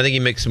old. I think he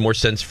makes more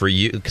sense for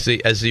you because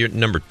as your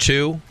number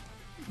 2,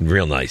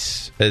 real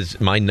nice. As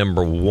my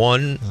number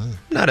 1,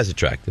 not as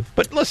attractive.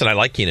 But listen, I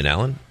like Keenan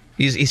Allen.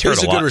 He's hurt a lot.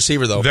 He's a good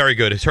receiver, though. Very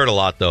good. He's hurt a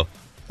lot, though.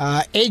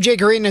 A.J.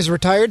 Green is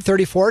retired,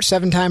 34,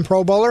 7-time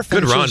Pro Bowler.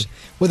 Good run.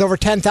 With over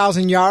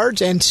 10,000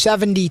 yards and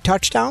 70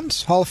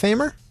 touchdowns. Hall of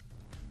Famer.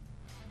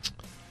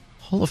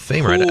 Hall of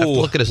Famer. I'd have to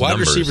look at his wide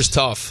numbers. Wide receiver's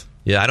tough.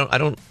 Yeah, I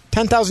don't.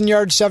 10,000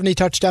 yards, 70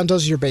 touchdowns.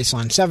 Those are your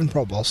baseline. 7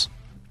 Pro Bowls.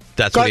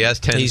 That's what he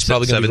has. 10. He's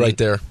probably going to be right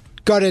there.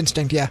 Gut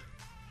instinct, yeah.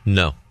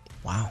 No.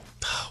 Wow.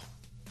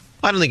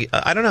 I don't think.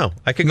 I don't know.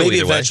 I could go maybe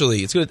either eventually.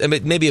 way. It's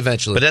good. Maybe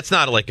eventually. But that's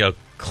not like a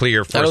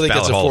clear first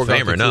ballot Hall of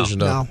Famer.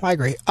 No, I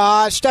agree.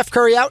 Steph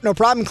Curry out, no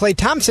problem. Klay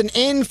Thompson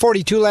in,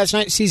 42 last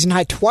night, season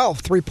high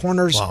 12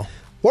 3-pointers. Wow.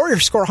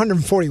 Warriors score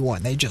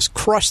 141. They just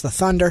crushed the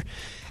Thunder.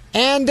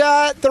 And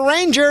the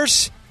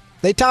Rangers,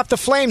 they topped the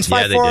Flames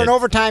 5-4 in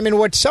overtime in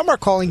what some are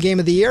calling Game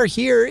of the Year.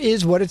 Here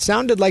is what it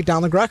sounded like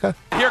down the Greca.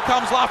 Here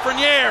comes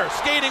Lafreniere,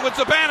 skating with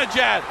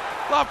Zibanejad.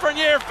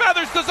 Lafreniere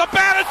feathers to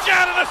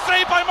Zibanejad and a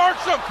save by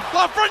Markstrom.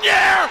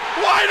 Lafreniere,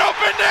 wide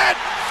open net,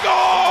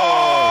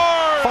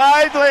 scores!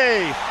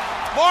 Finally!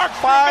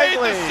 Markstrom made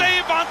the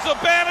save on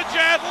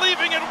Zibanejad,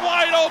 leaving it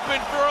wide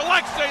open for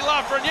Alexei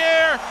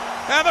Lafreniere,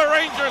 and the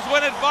Rangers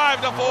win it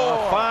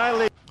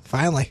 5-4.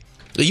 Finally.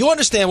 You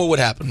understand what would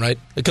happen, right?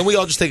 Can we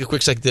all just take a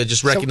quick second to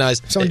just recognize?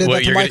 Someone did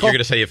that to Michael? You're going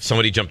to say if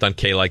somebody jumped on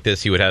K like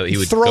this, he would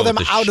throw go them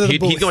out of the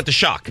booth. He'd go into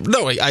shock.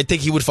 No, I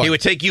think he would fight. He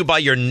would take you by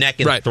your neck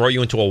and throw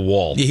you into a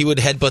wall. He would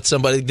headbutt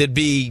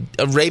somebody.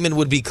 Raymond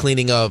would be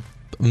cleaning up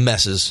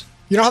messes.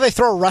 You know how they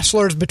throw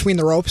wrestlers between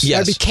the ropes? Yes.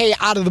 That'd be K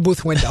out of the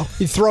booth window.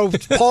 He'd throw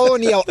Paul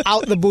O'Neill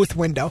out the booth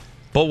window.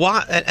 But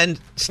why? And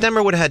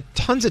Stemmer would have had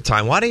tons of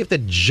time. Why do you have to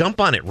jump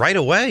on it right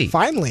away?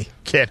 Finally.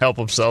 Can't help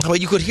himself. Well,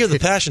 you could hear the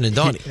passion in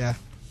Donnie. Yeah.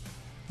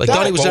 Like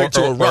Donnie was there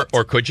to erupt.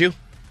 Or could you?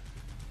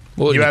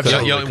 Well, you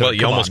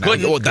almost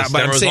could.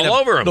 I'm saying all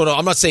over him. No,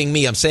 I'm not saying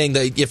me. I'm saying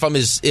that if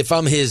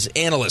I'm his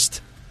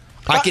analyst,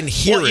 I can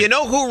hear it. You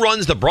know who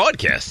runs the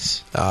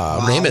broadcasts?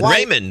 Raymond.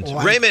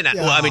 Raymond. Yeah.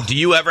 Well, I mean, do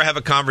you ever have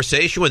a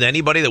conversation with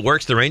anybody that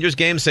works the Rangers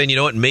game saying, you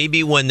know what,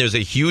 maybe when there's a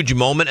huge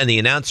moment and the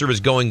announcer is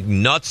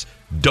going nuts,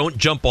 don't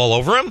jump all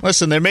over him?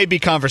 Listen, there may be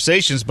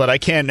conversations, but I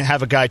can't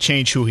have a guy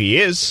change who he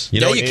is. You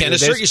can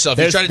assert yourself.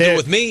 You try to do it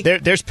with me.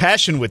 There's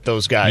passion with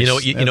those guys. You know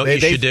what you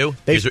should do?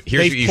 Here's what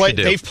you should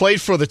do. They've played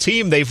for the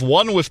team. They've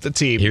won with the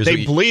team.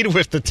 They bleed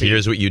with the team.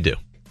 Here's what you do.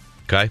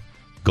 Okay?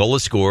 Goal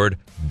is scored.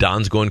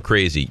 Don's going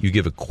crazy. You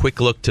give a quick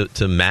look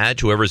to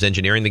Madge, whoever's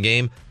engineering the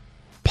game.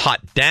 Pot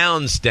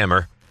down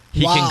Stemmer.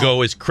 He can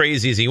go as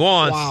crazy as he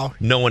wants. Wow.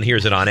 No one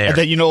hears it on air. And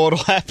then you know what'll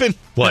happen?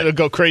 What? It'll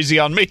go crazy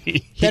on me.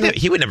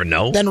 He would never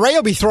know. Then Ray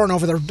will be thrown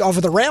over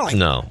the railing.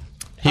 No.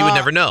 He would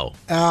never know.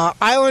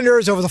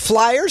 Islanders over the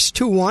Flyers,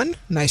 2-1.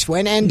 Nice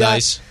win. And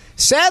nice.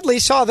 Sadly,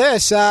 saw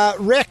this.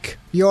 Rick,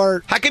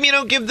 your... How come you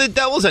don't give the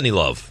Devils any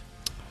love?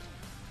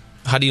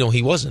 How do you know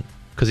he wasn't?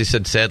 Because he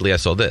said, sadly, I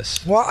saw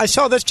this. Well, I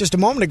saw this just a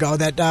moment ago,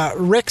 that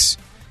Rick's...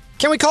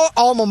 Can we call it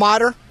alma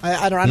mater?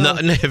 I don't know.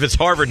 No, if it's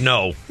Harvard,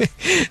 no.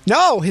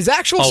 No, his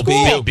actual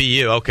school.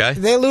 BU, okay.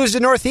 They lose to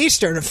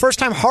Northeastern. The first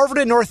time Harvard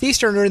and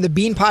Northeastern are in the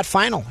Beanpot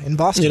final in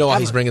Boston. You know why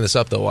he's bringing this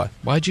up, though? Why?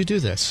 Why'd you do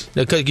this?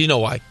 Because you know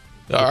why.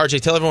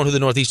 RJ, tell everyone who the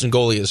Northeastern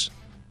goalie is.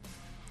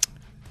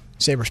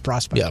 Sabres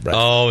prospect. Yeah, right.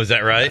 Oh, is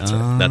that right?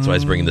 That's why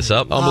he's bringing this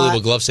up? Unbelievable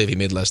glove save he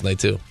made last night,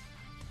 too.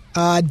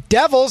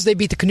 Devils, they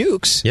beat the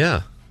Canucks.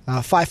 Yeah.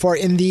 5-4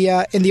 in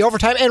the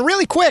overtime. And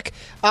really quick,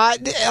 a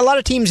lot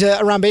of teams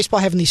around baseball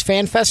having these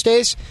Fan Fest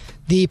days.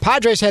 The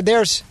Padres had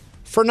theirs.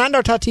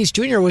 Fernando Tatis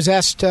Jr. was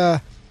asked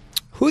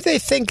who they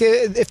think,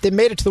 if they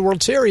made it to the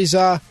World Series,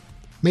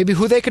 maybe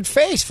who they could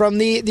face from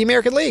the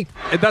American League.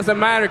 It doesn't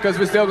matter because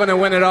we're still going to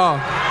win it all.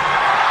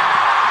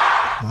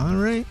 All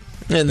right.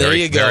 And there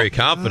you go. Very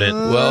confident.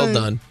 Well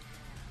done.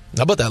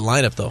 How about that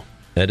lineup, though?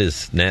 That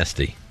is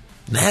nasty.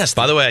 Nasty.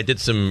 By the way, I did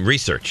some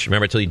research.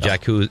 Remember I told you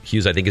Jack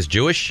Hughes, I think, is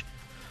Jewish?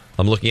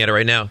 I'm looking at it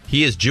right now.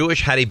 He is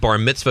Jewish, had a bar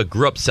mitzvah,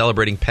 grew up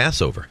celebrating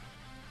Passover.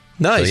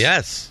 Nice. So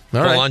yes.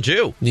 All right. On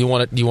Jew. You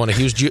want a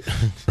Hughes Jew?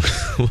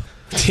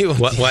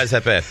 Why is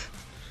that bad?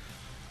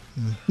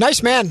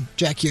 Nice man,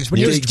 Jack Hughes. Do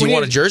you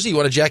want a jersey? You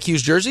want a Jack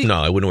Hughes jersey? No,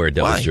 I wouldn't wear a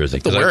Devils jersey.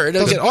 Don't wear it.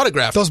 It'll get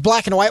autographed. Those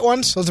black and white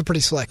ones, those are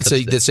pretty slick.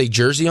 That say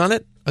jersey on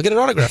it? I'll get an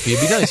autograph for you.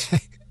 It'd be nice.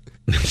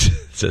 It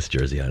says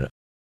jersey on it.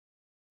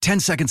 10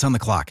 seconds on the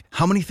clock.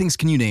 How many things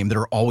can you name that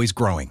are always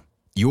growing?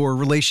 Your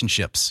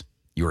relationships,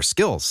 your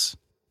skills,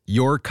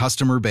 your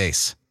customer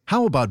base.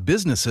 How about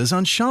businesses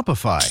on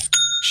Shopify?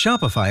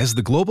 Shopify is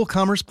the global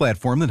commerce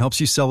platform that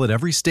helps you sell at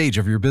every stage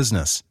of your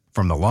business.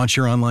 From the launch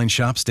your online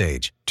shop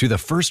stage, to the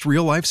first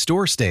real-life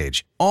store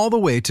stage, all the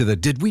way to the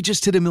did we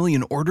just hit 1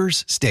 million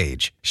orders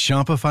stage.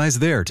 Shopify's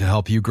there to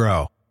help you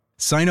grow.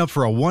 Sign up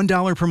for a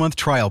 $1 per month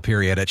trial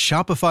period at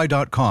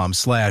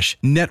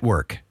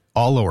shopify.com/network,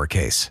 all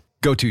lowercase.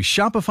 Go to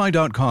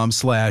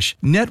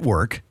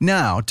shopify.com/network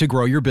now to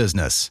grow your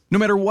business, no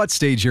matter what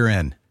stage you're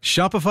in.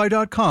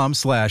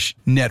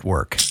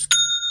 Shopify.com/network.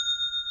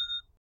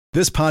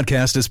 This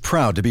podcast is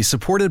proud to be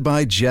supported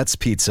by Jets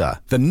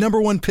Pizza, the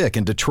 #1 pick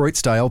in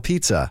Detroit-style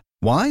pizza.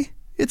 Why?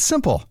 It's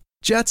simple.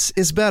 Jets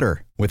is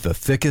better. With the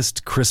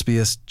thickest,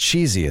 crispiest,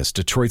 cheesiest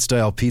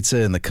Detroit-style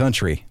pizza in the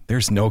country,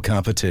 there's no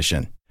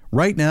competition.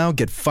 Right now,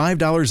 get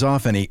 $5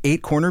 off any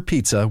 8-corner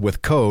pizza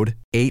with code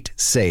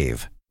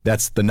 8SAVE.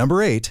 That's the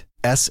number 8,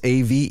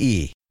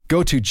 SAVE.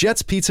 Go to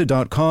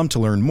jetspizza.com to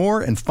learn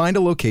more and find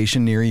a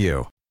location near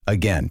you.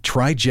 Again,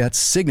 try Jet's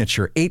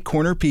signature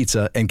 8-corner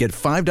pizza and get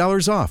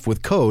 $5 off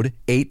with code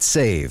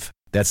 8SAVE.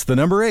 That's the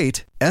number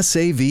 8,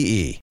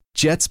 SAVE.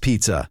 Jet's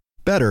Pizza.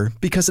 Better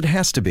because it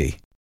has to be.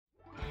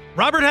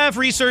 Robert Half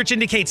research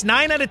indicates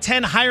 9 out of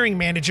 10 hiring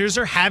managers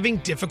are having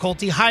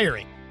difficulty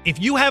hiring. If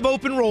you have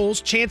open roles,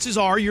 chances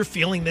are you're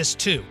feeling this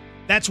too.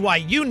 That's why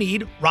you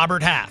need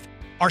Robert Half.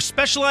 Our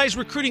specialized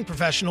recruiting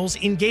professionals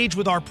engage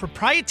with our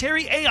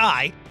proprietary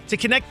AI to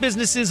connect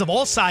businesses of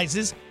all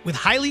sizes with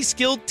highly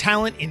skilled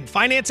talent in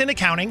finance and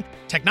accounting,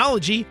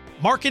 technology,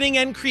 marketing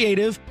and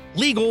creative,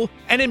 legal,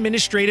 and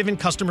administrative and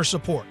customer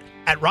support.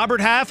 At Robert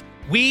Half,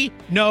 we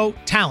know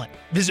talent.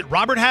 Visit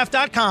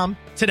roberthalf.com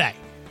today.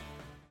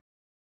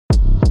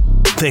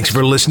 Thanks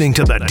for listening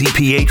to the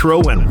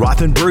DiPietro and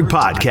Rothenberg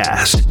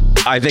podcast.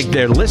 I think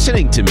they're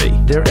listening to me.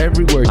 They're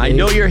everywhere, Dave. I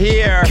know you're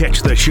here.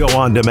 Catch the show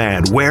on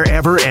demand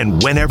wherever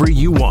and whenever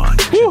you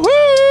want.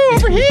 Woohoo!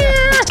 Over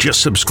here!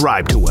 Just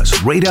subscribe to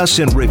us, rate us,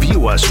 and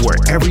review us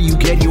wherever you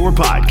get your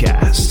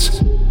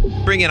podcasts.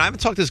 I haven't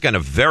talked to this guy in a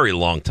very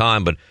long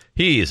time, but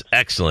he is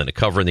excellent at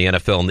covering the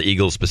NFL and the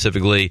Eagles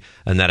specifically,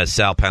 and that is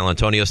Sal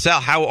Paolantonio.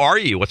 Sal, how are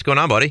you? What's going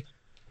on, buddy?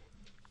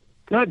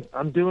 Good.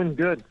 I'm doing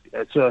good.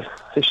 It's a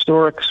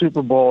historic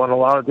Super Bowl in a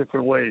lot of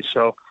different ways,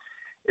 so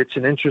it's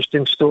an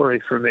interesting story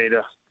for me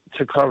to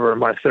cover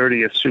my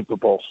 30th Super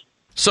Bowl.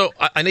 So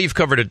I know you've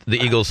covered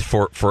the Eagles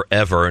for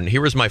forever, and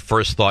here was my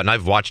first thought, and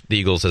I've watched the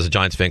Eagles as a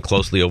Giants fan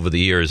closely over the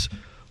years.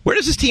 Where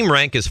does this team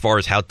rank as far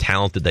as how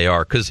talented they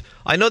are? Because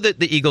I know that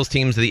the Eagles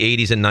teams of the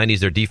 80s and 90s,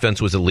 their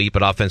defense was elite,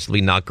 but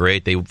offensively not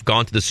great. They've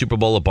gone to the Super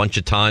Bowl a bunch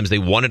of times. They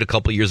won it a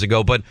couple years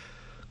ago, but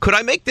Could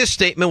I make this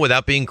statement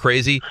without being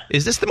crazy?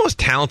 Is this the most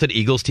talented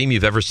Eagles team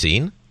you've ever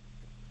seen?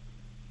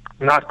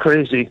 Not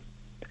crazy.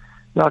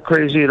 Not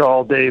crazy at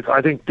all, Dave.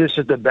 I think this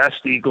is the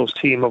best Eagles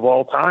team of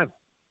all time.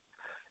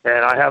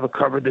 And I haven't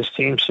covered this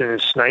team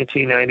since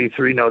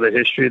 1993, know the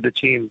history of the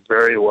team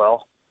very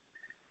well.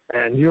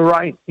 And you're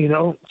right,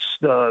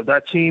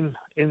 that team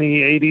in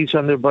the 80s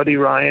under Buddy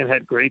Ryan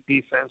had great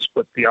defense,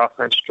 but the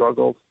offense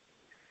struggled.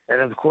 And,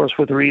 of course,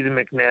 with Reed and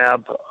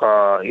McNabb,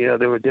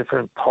 there were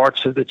different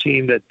parts of the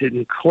team that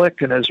didn't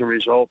click, and as a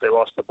result, they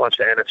lost a bunch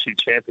of NFC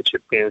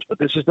championship games. But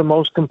this is the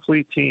most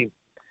complete team,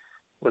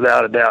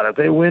 without a doubt. If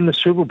they win the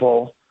Super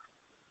Bowl,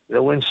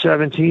 they'll win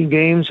 17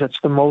 games. That's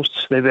the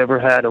most they've ever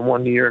had in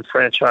 1 year in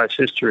franchise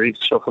history.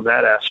 So from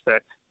that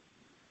aspect,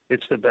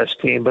 it's the best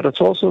team. But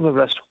it's also the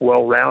best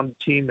well-rounded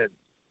team. That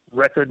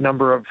record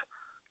number of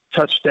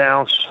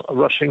touchdowns,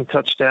 rushing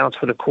touchdowns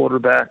for the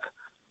quarterback,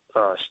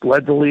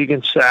 led the league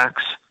in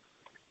sacks.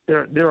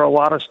 There are a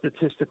lot of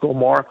statistical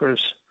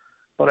markers,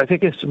 but I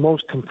think it's the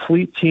most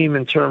complete team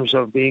in terms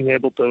of being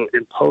able to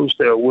impose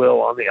their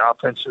will on the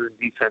offensive and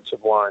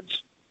defensive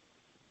lines.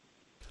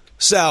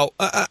 Sal,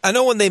 I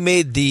know when they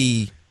made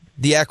the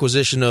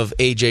acquisition of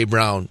A.J.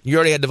 Brown, you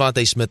already had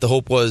Devontae Smith. The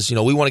hope was,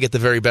 we want to get the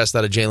very best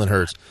out of Jalen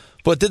Hurts.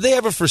 But did they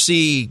ever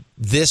foresee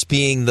this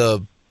being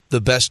the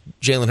best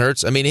Jalen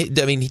Hurts? I mean,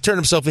 he turned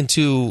himself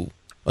into,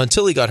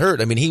 until he got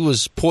hurt, he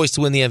was poised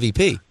to win the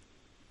MVP.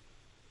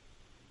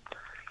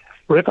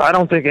 Rick, I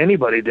don't think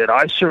anybody did.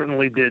 I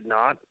certainly did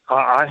not.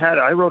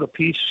 I wrote a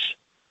piece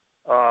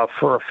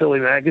for a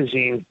Philly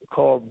magazine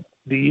called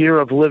 "The Year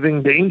of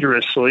Living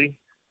Dangerously"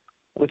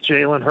 with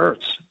Jalen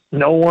Hurts.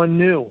 No one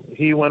knew.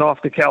 He went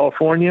off to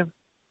California,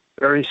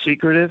 very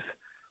secretive,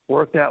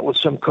 worked out with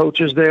some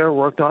coaches there,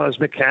 worked on his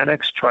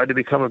mechanics, tried to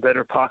become a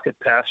better pocket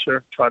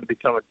passer, tried to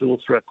become a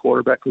dual-threat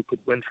quarterback who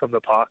could win from the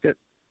pocket,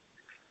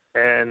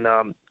 and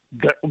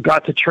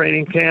got to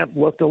training camp,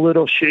 looked a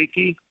little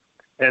shaky,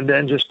 and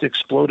then just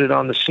exploded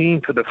on the scene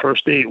for the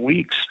first 8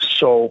 weeks.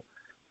 So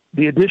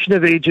the addition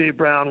of A.J.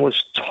 Brown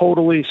was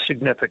totally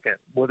significant,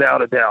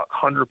 without a doubt,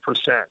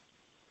 100%.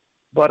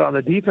 But on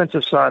the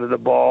defensive side of the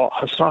ball,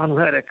 Hassan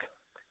Reddick,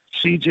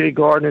 C.J.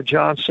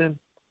 Gardner-Johnson,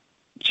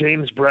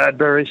 James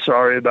Bradbury,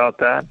 sorry about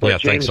that.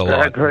 But James thanks a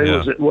Bradbury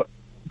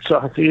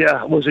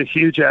lot. was a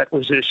huge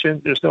acquisition.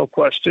 There's no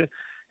question.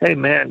 Hey,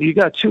 man, you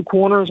got two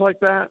corners like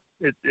that,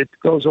 it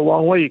goes a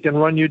long way. You can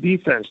run your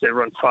defense. They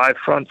run 5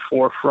 front,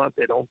 4 front.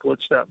 They don't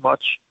blitz that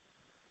much.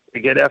 They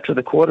get after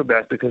the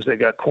quarterback because they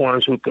got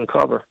corners who can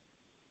cover.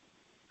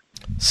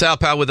 Sal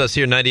Powell with us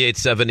here,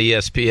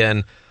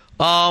 98.7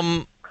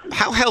 ESPN.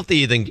 How healthy do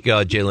you think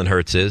Jalen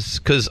Hurts is?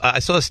 Because I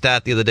saw a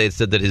stat the other day that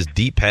said that his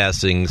deep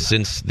passing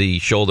since the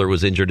shoulder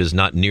was injured is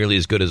not nearly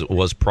as good as it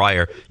was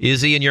prior.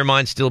 Is he, in your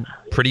mind, still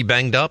pretty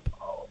banged up?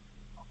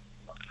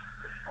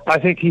 I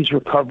think he's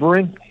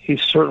recovering.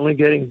 He's certainly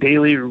getting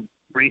daily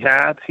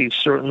rehab. He's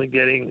certainly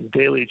getting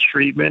daily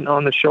treatment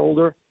on the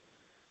shoulder.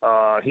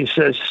 He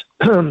says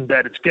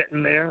that it's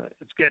getting there.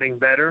 It's getting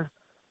better,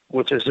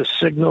 which is a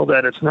signal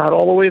that it's not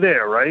all the way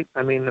there, right?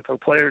 I mean, if a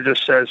player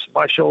just says,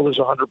 my shoulder's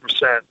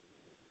 100%,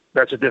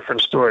 that's a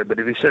different story. But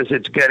if he says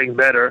it's getting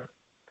better,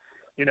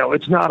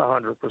 it's not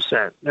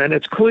 100%. And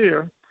it's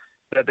clear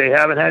that they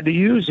haven't had to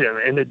use him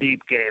in the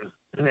deep game.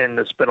 And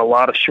there's been a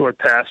lot of short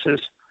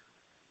passes.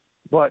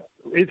 But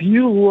if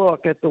you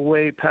look at the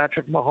way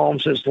Patrick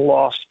Mahomes has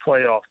lost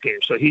playoff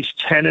games, so he's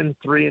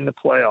 10-3 in the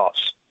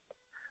playoffs.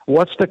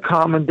 What's the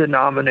common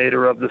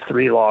denominator of the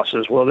 3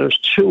 losses? Well, there's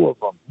 2 of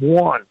them.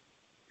 1,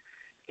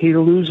 he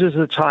loses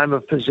the time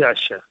of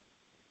possession.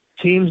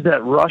 Teams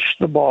that rush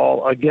the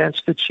ball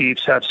against the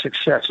Chiefs have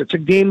success. It's a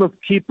game of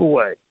keep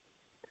away.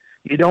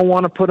 You don't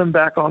want to put him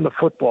back on the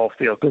football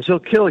field because he'll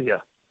kill you.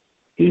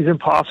 He's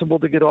impossible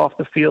to get off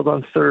the field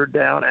on 3rd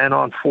down and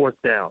on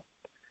 4th down.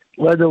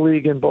 Led the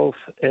league in both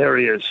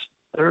areas,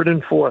 3rd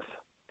and 4th.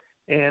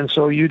 And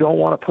so you don't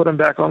want to put him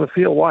back on the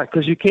field. Why?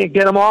 Because you can't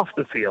get him off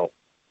the field.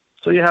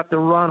 So you have to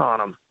run on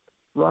them,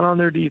 run on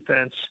their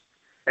defense,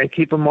 and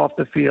keep them off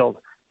the field.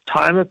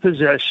 Time of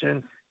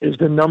possession is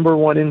the number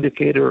 1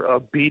 indicator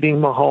of beating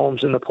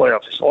Mahomes in the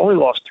playoffs. He's only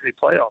lost 3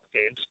 playoff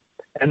games.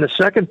 And the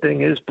second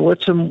thing is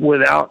pressure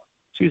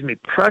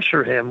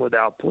him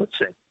without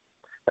blitzing.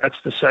 That's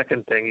the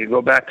second thing. You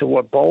go back to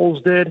what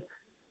Bowles did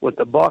with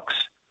the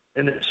Bucs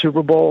in the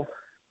Super Bowl.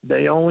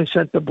 They only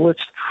sent the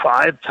blitz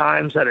 5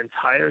 times that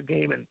entire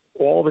game and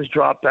all of his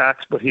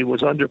dropbacks, but he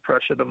was under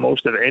pressure the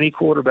most of any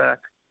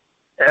quarterback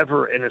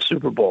ever in a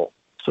Super Bowl.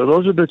 So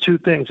those are the 2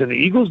 things. And the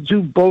Eagles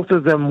do both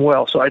of them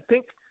well. So I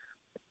think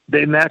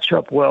they match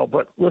up well.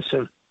 But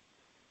listen,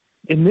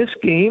 in this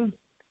game,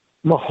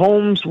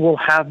 Mahomes will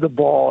have the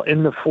ball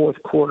in the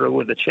 4th quarter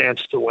with a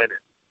chance to win it.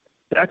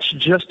 That's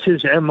just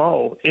his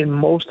MO in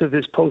most of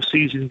his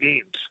postseason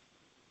games.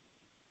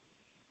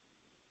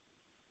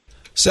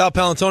 Sal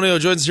Paolantonio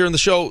joins us here on the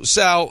show.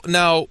 Sal,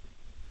 now,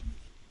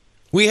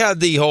 we had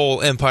the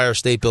whole Empire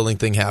State Building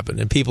thing happen,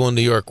 and people in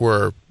New York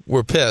were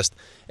pissed.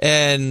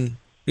 And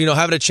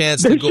having a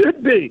chance They to go.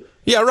 should be.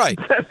 Yeah, right.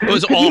 It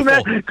was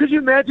awful. Could you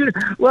imagine?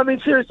 Well, I mean,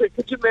 seriously,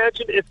 could you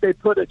imagine if they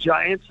put a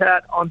Giants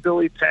hat on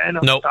Billy Penn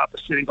on Nope. the top of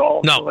City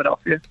Hall in No.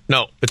 Philadelphia?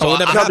 No, it's Oh, all, it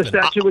never No, the happened.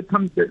 statue would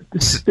come. The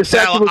Sal,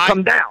 statue would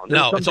come down. It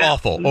No, would come it's down.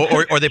 awful.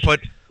 Or they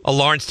put a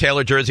Lawrence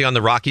Taylor jersey on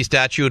the Rocky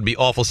statue. It would be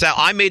awful. Sal,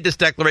 I made this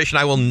declaration.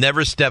 I will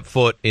never step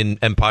foot in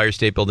Empire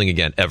State Building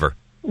again, ever.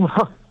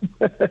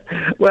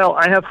 Well,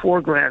 I have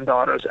 4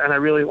 granddaughters, and I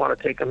really want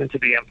to take them into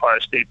the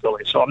Empire State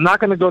Building. So I'm not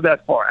going to go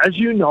that far. As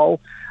you know,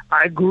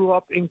 I grew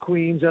up in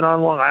Queens and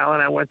on Long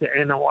Island. I went to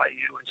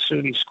NYU and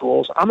SUNY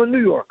schools. I'm a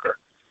New Yorker.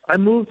 I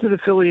moved to the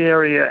Philly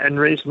area and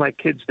raised my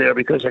kids there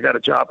because I got a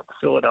job at the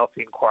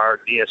Philadelphia Inquirer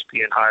and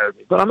ESPN hired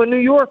me. But I'm a New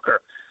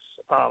Yorker.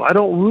 I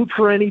don't root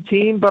for any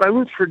team, but I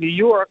root for New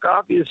York,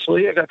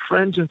 obviously. I got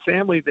friends and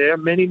family there,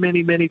 many,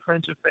 many, many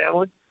friends and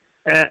family.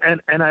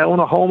 And I own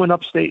a home in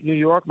upstate New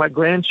York. My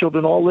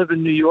grandchildren all live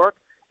in New York.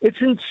 It's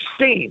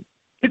insane.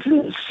 It's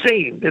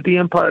insane that the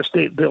Empire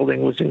State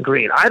Building was in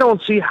green. I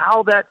don't see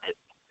how that.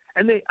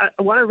 And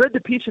when I read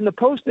the piece in the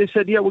Post, they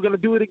said, "Yeah, we're going to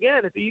do it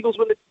again if the Eagles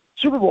win the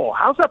Super Bowl."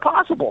 How's that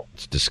possible?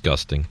 It's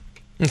disgusting.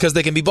 Because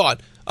they can be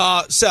bought.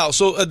 Sal,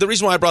 so the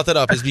reason why I brought that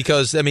up is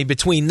because, I mean,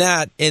 between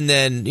that and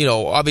then,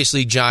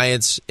 obviously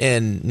Giants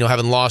and,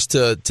 having lost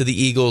to the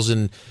Eagles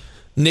and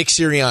Nick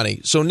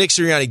Sirianni. So Nick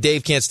Sirianni,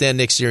 Dave can't stand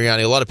Nick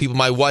Sirianni. A lot of people,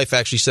 my wife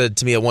actually said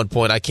to me at one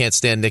point, I can't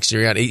stand Nick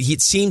Sirianni.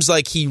 It seems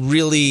like he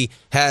really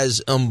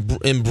has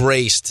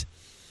embraced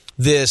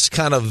this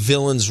kind of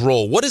villain's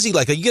role. What is he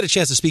like? You get a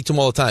chance to speak to him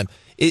all the time.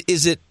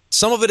 Is it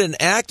some of it an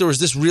act, or is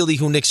this really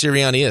who Nick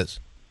Sirianni is?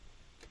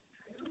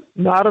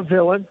 Not a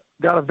villain.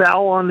 Got a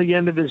vowel on the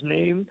end of his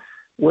name.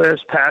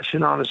 Wears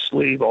passion on his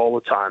sleeve all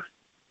the time.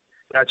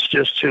 That's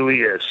just who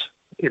he is.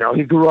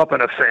 He grew up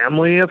in a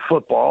family of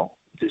football.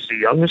 He's the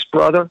youngest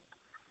brother.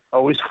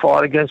 Always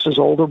fought against his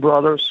older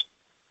brothers.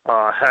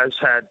 Has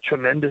had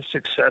tremendous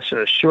success in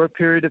a short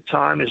period of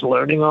time. Is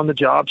learning on the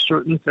job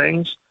certain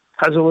things.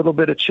 Has a little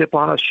bit of chip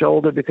on his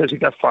shoulder because he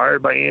got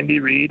fired by Andy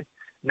Reid.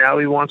 Now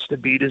he wants to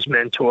beat his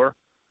mentor.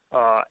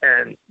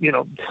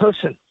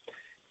 Listen,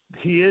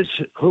 he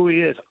is who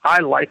he is.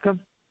 I like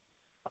him.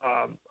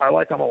 I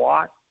like him a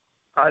lot.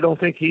 I don't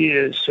think he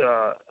is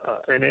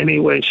in any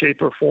way,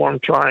 shape, or form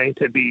trying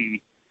to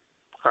be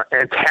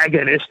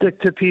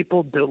antagonistic to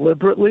people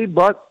deliberately,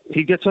 but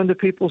he gets under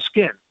people's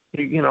skin.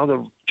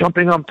 The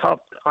jumping up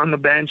top on the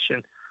bench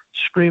and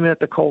screaming at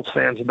the Colts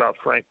fans about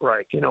Frank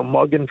Reich,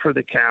 mugging for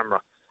the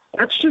camera.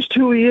 That's just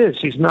who he is.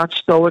 He's not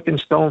stoic and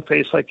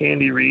stone-faced like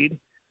Andy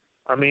Reid.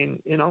 I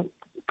mean,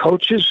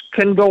 coaches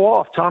can go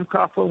off. Tom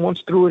Coughlin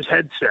once threw his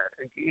headset.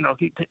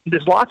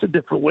 There's lots of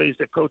different ways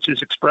that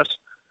coaches express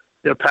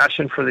their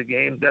passion for the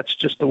game. That's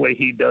just the way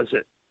he does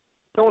it.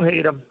 Don't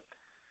hate him.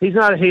 He's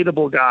not a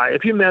hateable guy.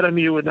 If you met him,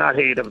 you would not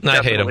hate him.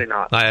 I hate him. Definitely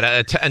not.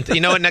 And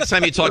you know what? Next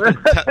time you talk,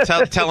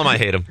 tell him I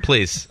hate him,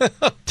 please.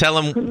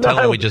 Tell him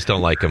we just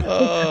don't like him.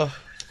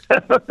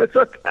 It's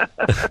okay.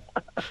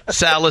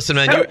 Sal, listen,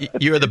 man,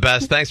 you're the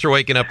best. Thanks for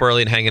waking up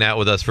early and hanging out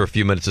with us for a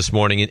few minutes this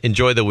morning.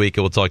 Enjoy the week,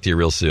 and we'll talk to you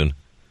real soon.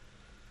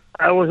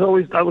 I was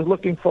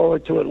looking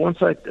forward to it. Once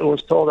I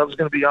was told I was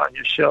going to be on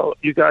your show,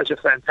 you guys are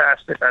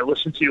fantastic. I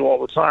listen to you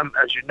all the time,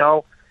 as you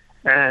know,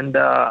 and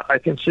I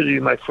consider you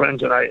my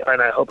friends, and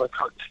I hope I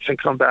can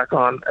come back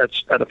on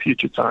at a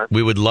future time.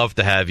 We would love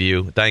to have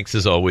you. Thanks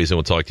as always, and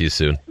we'll talk to you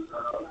soon.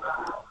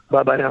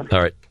 Bye now.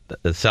 All right,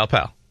 that's Sal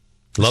Pal.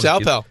 He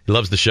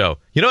loves the show.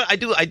 You know what?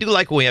 I do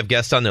like when we have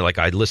guests on there. Like,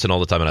 I listen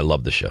all the time, and I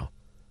love the show.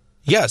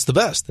 Yeah, it's the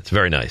best. It's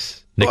very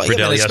nice. Nick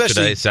Friedel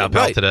yesterday, Sal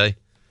Pal today.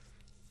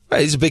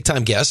 Right, he's a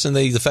big-time guest, and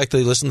the fact that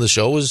he listened to the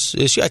show is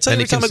I tell you,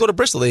 every time I go to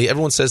Bristol,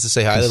 everyone says to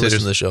say hi. They listen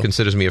to the show.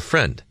 Considers me a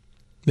friend.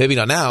 Maybe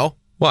not now.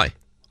 Why?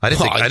 I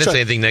didn't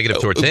say anything negative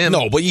towards him.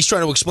 No, but he's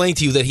trying to explain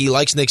to you that he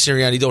likes Nick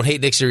Sirianni. Don't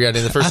hate Nick Sirianni.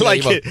 In the first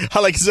I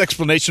like his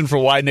explanation for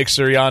why Nick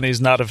Sirianni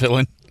is not a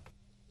villain.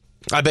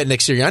 I bet Nick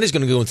Sirianni is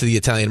going to go into the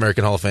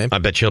Italian-American Hall of Fame. I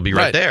bet he'll be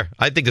right there.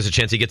 I think there's a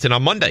chance he gets in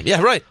on Monday. Yeah,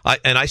 right.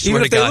 I swear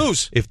Even to if God, they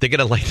lose. if they're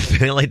going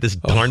to light this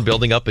darn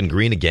building up in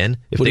green again,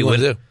 if what they do you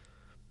win, want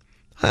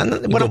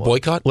to do?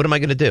 Boycott? What am I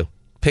going to do?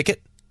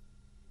 Picket?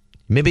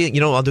 Maybe,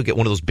 I'll get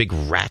one of those big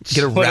rats.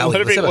 Get a rally.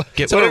 Whatever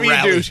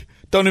you do,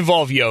 don't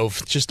involve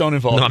Yov. Just don't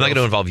involve No, I'm not going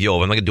to involve Yov.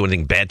 I'm not going to do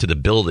anything bad to the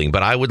building,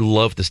 but I would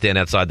love to stand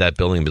outside that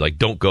building and be like,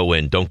 don't go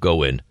in, don't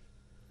go in.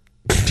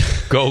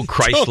 Go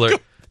Chrysler.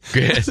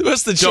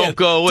 What's the don't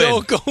go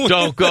in.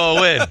 Don't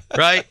go in,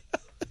 right?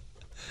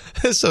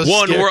 So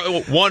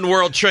one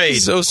world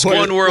trade. So scary.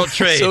 One world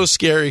trade. So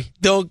scary.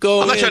 Don't go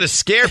in. I'm not trying to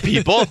scare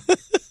people.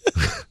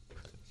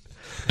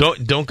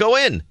 Don't go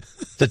in.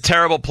 It's a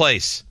terrible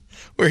place.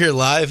 We're here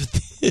live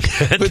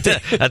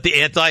at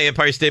the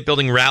anti-Empire State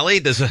Building rally.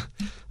 There's a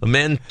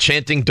man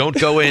chanting, "Don't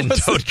go in,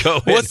 don't go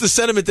in." What's the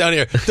sentiment down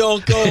here?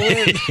 Don't go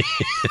in.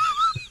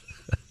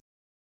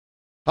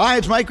 Hi,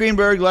 it's Mike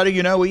Greenberg letting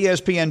you know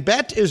ESPN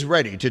Bet is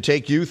ready to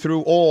take you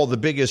through all the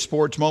biggest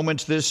sports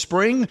moments this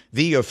spring.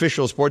 The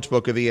official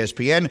sportsbook of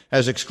ESPN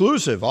has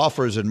exclusive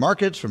offers and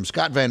markets from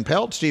Scott Van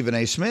Pelt, Stephen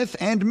A. Smith,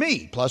 and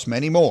me, plus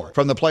many more.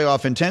 From the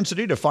playoff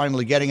intensity to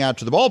finally getting out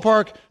to the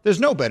ballpark,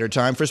 there's no better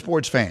time for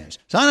sports fans.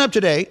 Sign up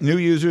today. New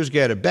users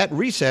get a bet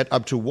reset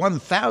up to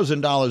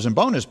 $1,000 in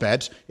bonus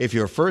bets if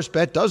your first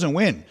bet doesn't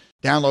win.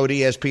 Download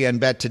ESPN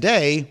Bet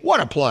today.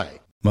 What a play.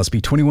 Must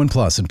be 21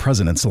 plus and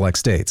present in select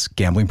states.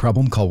 Gambling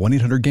problem? Call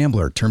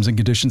 1-800-GAMBLER. Terms and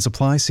conditions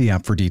apply. See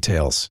app for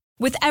details.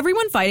 With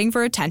everyone fighting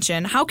for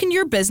attention, how can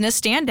your business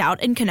stand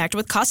out and connect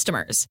with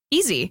customers?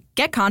 Easy.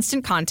 Get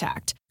Constant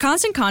Contact.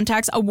 Constant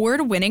Contact's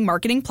award-winning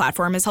marketing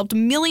platform has helped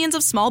millions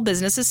of small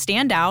businesses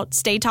stand out,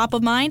 stay top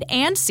of mind,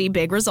 and see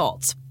big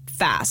results.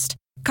 Fast.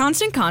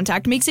 Constant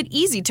Contact makes it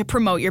easy to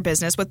promote your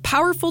business with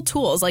powerful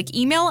tools like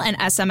email and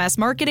SMS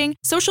marketing,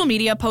 social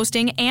media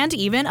posting, and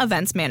even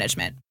events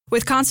management.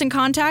 With Constant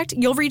Contact,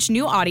 you'll reach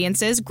new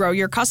audiences, grow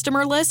your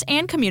customer list,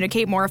 and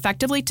communicate more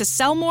effectively to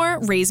sell more,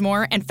 raise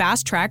more, and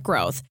fast-track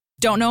growth.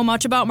 Don't know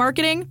much about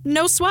marketing?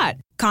 No sweat.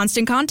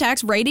 Constant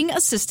Contact's writing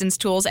assistance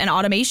tools and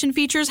automation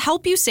features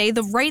help you say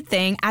the right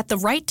thing at the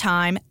right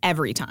time,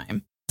 every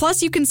time.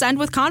 Plus, you can send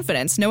with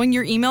confidence, knowing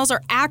your emails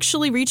are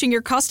actually reaching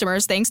your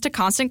customers thanks to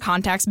Constant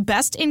Contact's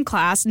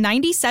best-in-class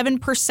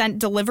 97%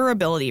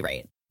 deliverability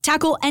rate.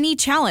 Tackle any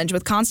challenge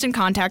with Constant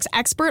Contact's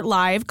expert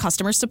live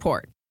customer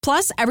support.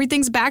 Plus,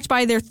 everything's backed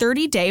by their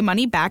 30-day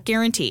money-back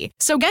guarantee.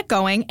 So get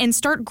going and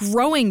start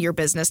growing your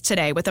business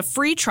today with a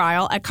free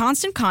trial at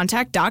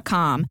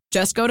ConstantContact.com.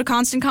 Just go to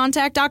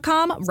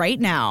ConstantContact.com right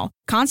now.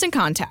 Constant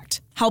Contact,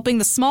 helping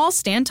the small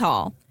stand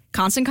tall.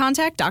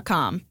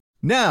 ConstantContact.com.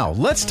 Now,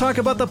 let's talk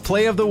about the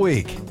play of the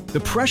week.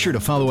 The pressure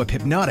to follow up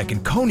Hypnotic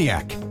and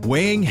Cognac,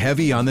 weighing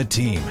heavy on the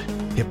team.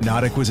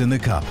 Hypnotic was in the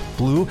cup,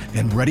 blue,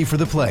 and ready for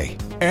the play.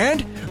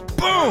 And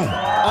boom!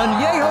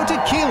 Añejo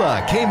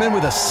Tequila came in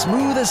with a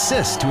smooth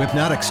assist to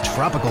Hypnotic's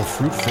tropical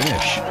fruit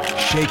finish.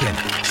 Shaken,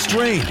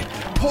 strained,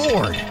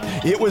 poured.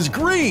 It was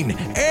green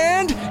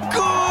and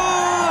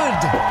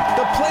good!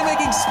 The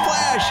playmaking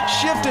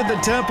splash shifted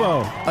the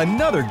tempo.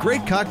 Another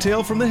great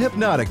cocktail from the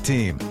Hypnotic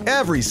team.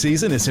 Every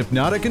season is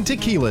Hypnotic and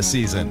Tequila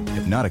season.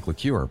 Hypnotic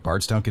Liqueur,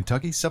 Bardstown,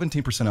 Kentucky,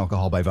 17%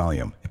 alcohol by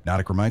volume.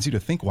 Hypnotic reminds you to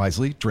think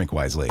wisely, drink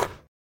wisely.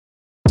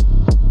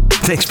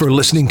 Thanks for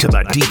listening to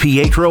the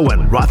DiPietro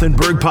and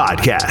Rothenberg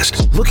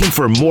podcast. Looking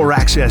for more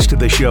access to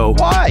the show?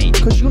 Why?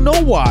 Because you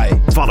know why.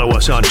 Follow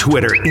us on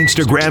Twitter,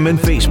 Instagram, and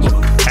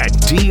Facebook at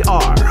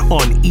DR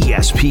on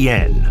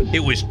ESPN. It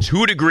was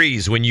 2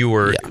 degrees when you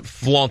were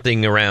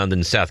flaunting around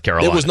in South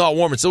Carolina. It was not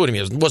warm. It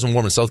wasn't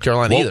warm in South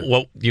Carolina either.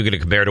 Well, you're going to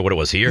compare it to what it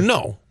was here?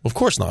 No, of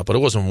course not, but it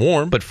wasn't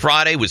warm. But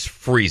Friday was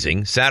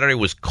freezing. Saturday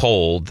was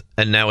cold,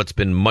 and now it's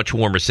been much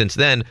warmer since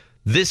then.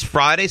 This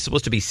Friday is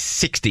supposed to be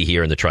 60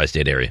 here in the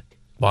tri-state area.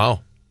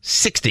 Wow.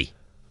 60.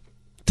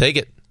 Take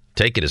it.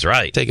 Take it is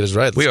right. Take it is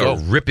right. We are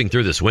ripping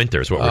through this winter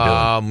is what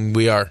we're doing.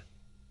 We are.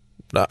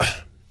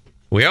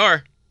 We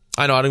are.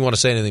 I know. I don't want to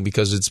say anything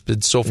because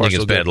it's so far you think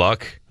so it's good. bad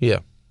luck? Yeah.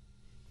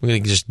 We're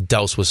going to just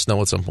douse with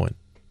snow at some point.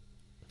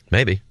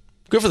 Maybe.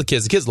 Good for the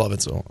kids. The kids love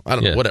it, so I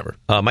don't know. Whatever.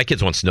 My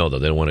kids want snow, though.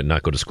 They don't want to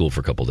not go to school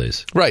for a couple of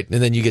days. Right.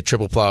 And then you get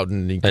triple plowed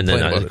and you complain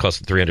about it. It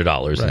costs $300.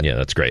 Right. And yeah,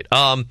 that's great.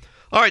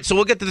 All right, so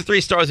we'll get to the 3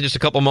 stars in just a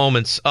couple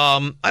moments. I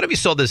don't know if you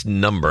saw this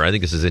number. I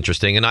think this is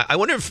interesting. And I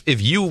wonder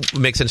if you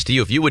makes sense to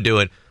you, if you would do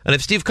it, and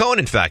if Steve Cohen,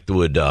 in fact,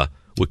 would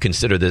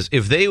consider this.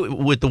 If they,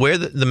 with the way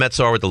the Mets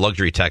are with the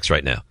luxury tax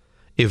right now,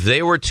 if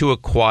they were to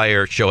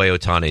acquire Shohei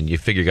Ohtani, and you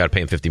figure you got to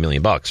pay him $50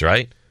 million,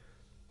 right?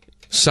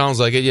 Sounds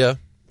like it, yeah.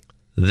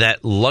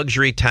 That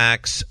luxury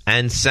tax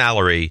and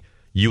salary,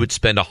 you would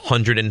spend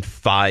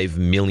 $105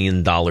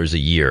 million a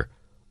year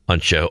on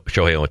Shohei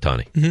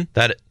Ohtani. Mm-hmm.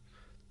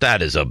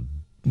 That is a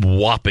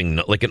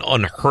whopping, like an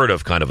unheard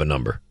of kind of a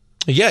number.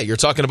 Yeah, you're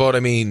talking about,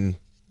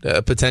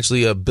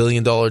 potentially $1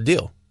 billion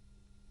deal.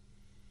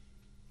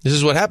 This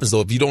is what happens,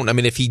 though.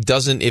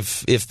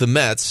 If the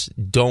Mets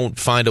don't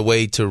find a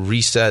way to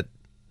reset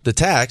the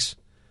tax,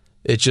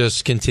 it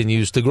just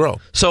continues to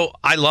grow. So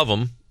I love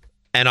him,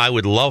 and I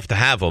would love to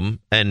have him,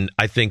 and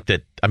I think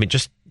that,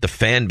 just the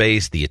fan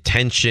base, the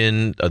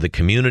attention of the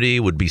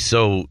community would be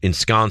so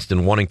ensconced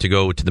in wanting to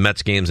go to the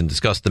Mets games and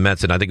discuss the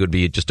Mets, and I think it would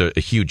be just a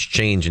huge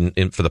change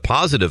in for the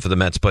positive for the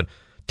Mets. But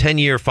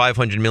 10-year,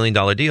 $500 million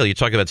deal, you're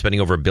talking about spending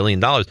over $1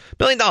 billion. $1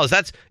 billion,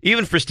 that's,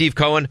 even for Steve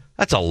Cohen,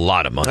 that's a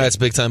lot of money. That's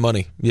big-time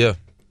money, yeah.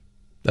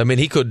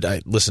 He could,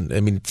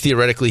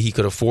 theoretically he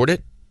could afford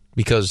it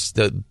because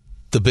the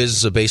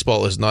business of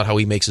baseball is not how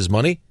he makes his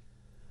money.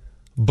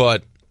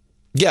 But,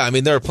 yeah,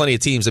 there are plenty of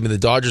teams. The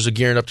Dodgers are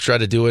gearing up to try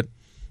to do it.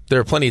 There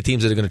are plenty of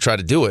teams that are going to try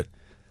to do it.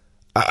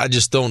 I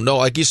just don't know.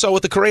 Like you saw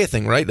with the Correa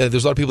thing, right?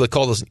 There's a lot of people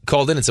that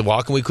called in and said, well,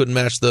 how come we couldn't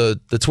match the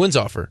Twins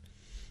offer?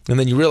 And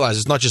then you realize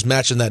it's not just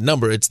matching that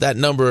number. It's that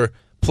number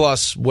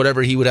plus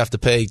whatever he would have to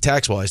pay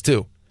tax-wise,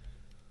 too.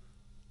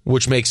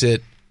 Which makes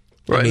it,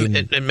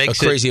 it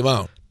makes a crazy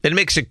amount. It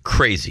makes it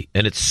crazy.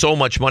 And it's so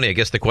much money. I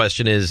guess the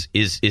question is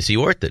he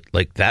worth it?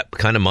 Like that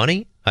kind of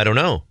money? I don't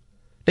know.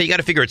 Now, you got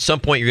to figure at some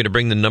point you're going to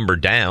bring the number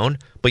down,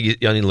 but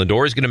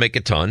Lindor is going to make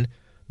a ton.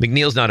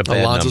 McNeil's not a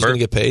bad Alonso's number. Going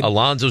to get paid.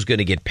 Alonso's going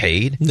to get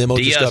paid. Nimmo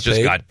Diaz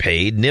just got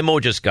paid. Nimmo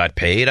just got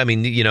paid. I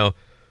mean,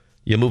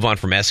 you'll move on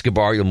from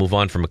Escobar. You'll move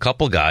on from a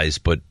couple guys,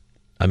 but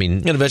I mean,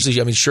 and eventually,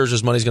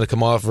 Scherzer's money's going to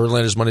come off.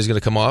 Verlander's money's going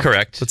to come off.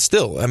 Correct. But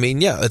still,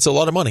 it's a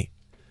lot of money.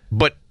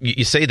 But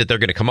you say that they're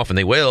going to come off, and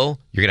they will.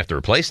 You're going to have to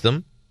replace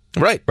them.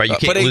 Right. You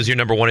can't lose your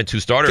number 1 and 2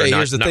 starter and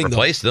not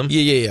replace them.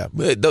 Yeah.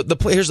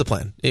 Here's the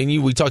plan.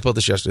 And we talked about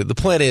this yesterday. The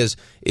plan is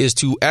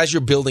to, as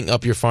you're building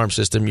up your farm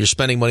system, you're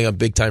spending money on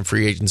big-time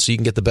free agents so you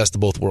can get the best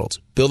of both worlds.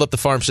 Build up the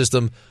farm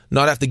system,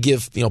 not have to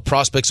give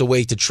prospects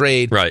away to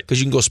trade, right? Because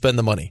you can go spend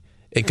the money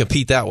and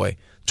compete that way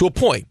to a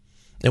point.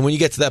 And when you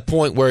get to that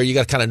point where you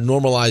got to kind of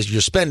normalize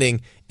your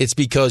spending, it's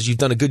because you've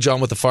done a good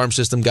job with the farm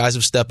system. Guys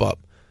have stepped up.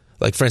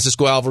 Like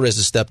Francisco Alvarez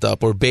has stepped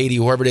up, or Beatty,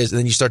 whoever it is, and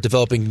then you start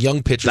developing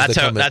young pitchers.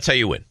 That's how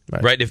you win,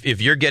 right?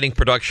 If you're getting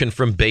production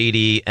from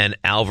Beatty and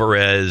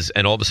Alvarez,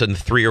 and all of a sudden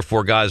 3 or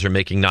 4 guys are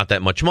making not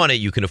that much money,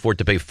 you can afford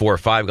to pay 4 or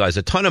 5 guys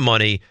a ton of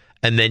money,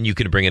 and then you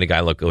can bring in a guy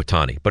like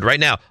Ohtani. But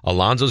right now,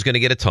 Alonso's going to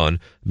get a ton.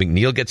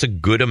 McNeil gets a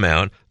good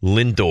amount.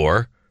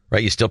 Lindor,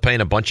 right? You're still paying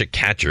a bunch of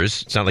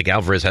catchers. It's not like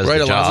Alvarez has the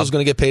job. Alonso's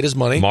going to get paid his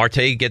money.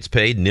 Marte gets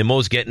paid.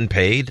 Nimmo's getting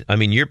paid. I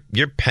mean,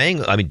 you're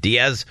paying. I mean,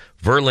 Diaz,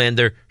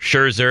 Verlander,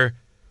 Scherzer.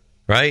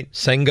 Right,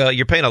 Senga,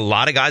 you're paying a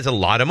lot of guys a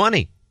lot of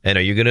money, and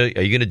are you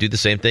gonna do the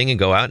same thing and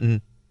go out and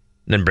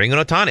then bring in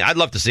Ohtani? I'd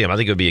love to see him. I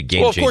think it would be a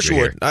game changer. Well, of course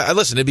you would.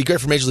 Listen, it'd be great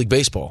for Major League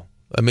Baseball.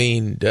 I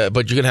mean,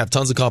 but you're gonna have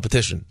tons of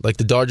competition. Like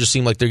the Dodgers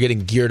seem like they're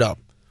getting geared up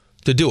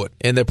to do it,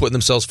 and they're putting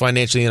themselves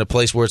financially in a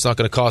place where it's not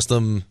going to cost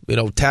them,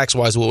 tax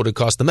wise, what would it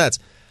cost the Mets?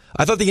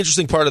 I thought the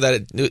interesting part of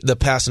that, the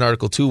passing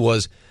article too,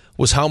 was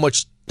how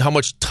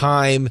much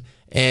time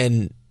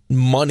and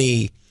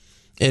money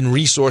and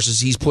resources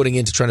he's putting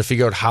into trying to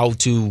figure out how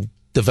to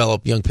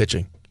develop young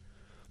pitching.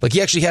 Like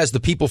he actually has the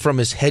people from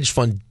his hedge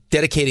fund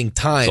dedicating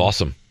time. It's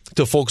awesome.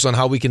 To focus on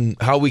how we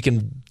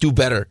can do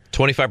better.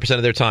 25%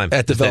 of their time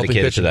at developing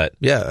dedicated pitching. To that.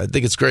 Yeah, I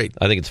think it's great.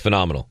 I think it's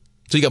phenomenal.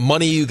 So you got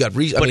money, you got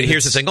But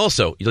here's the thing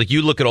also. Like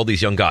you look at all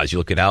these young guys. You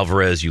look at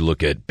Alvarez, you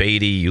look at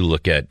Beatty, you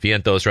look at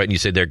Vientos, right? And you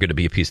say they're going to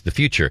be a piece of the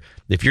future.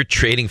 If you're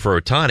trading for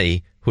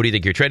Ohtani, who do you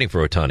think you're trading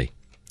for Ohtani?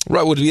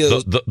 Right, would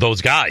be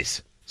those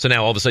guys. So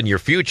now all of a sudden your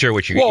future,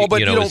 which you don't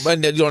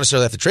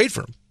necessarily have to trade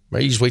for him,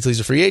 right? You just wait till he's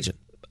a free agent.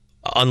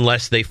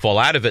 Unless they fall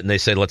out of it and they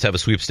say, let's have a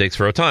sweepstakes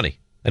for Ohtani.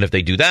 And if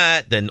they do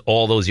that, then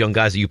all those young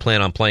guys that you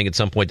plan on playing at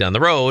some point down the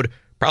road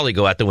probably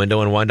go out the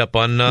window and wind up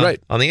on the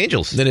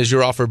Angels. Then is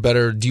your offer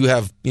better? Do you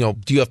have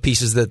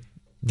pieces that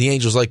the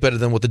Angels like better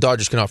than what the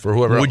Dodgers can offer, or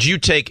whoever else? Would you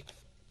take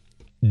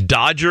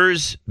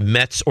Dodgers,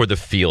 Mets, or the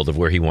field of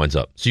where he winds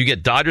up? So you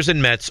get Dodgers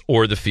and Mets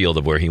or the field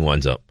of where he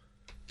winds up?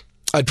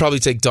 I'd probably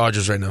take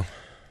Dodgers right now.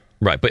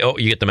 Right, but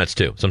you get the Mets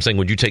too. So I'm saying,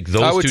 would you take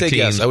those two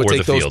teams or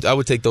the field? I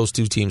would take those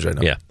 2 teams right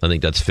now. Yeah, I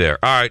think that's fair.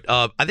 All right,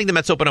 I think the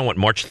Mets open on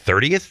March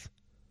 30th?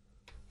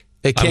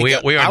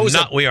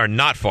 We are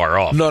not far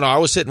off. No, I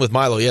was sitting with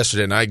Milo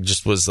yesterday, and I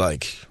just was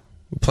like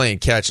playing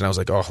catch, and I was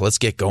like, oh, let's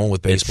get going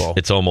with baseball.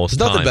 It's almost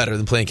There's nothing time. better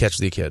than playing catch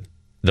with your kid.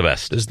 The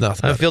best. There's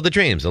nothing better. Field of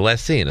Dreams, the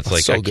last scene. It's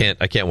like so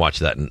I can't watch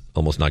that and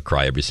almost not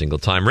cry every single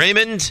time.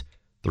 Raymond,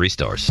 3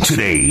 stars.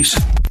 Today's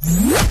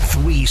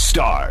 3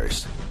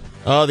 stars.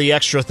 Oh, the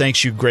extra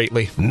thanks you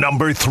greatly.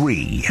 Number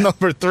 3.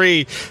 Number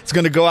 3 is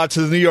going to go out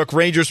to the New York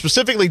Rangers,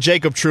 specifically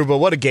Jacob Trouba.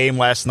 What a game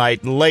last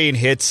night. Laying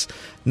hits,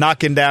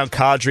 knocking down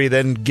Kadri,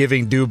 then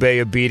giving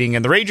Dubé a beating.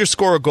 And the Rangers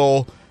score a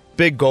goal.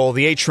 Big goal.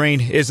 The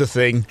A-Train is a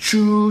thing.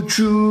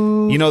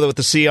 Choo-choo. You know what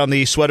the C on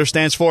the sweater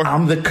stands for?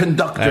 I'm the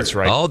conductor. That's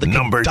right. Oh, the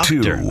Number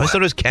conductor. 2. I thought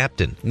it was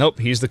captain. Nope,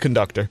 he's the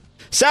conductor.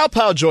 Sal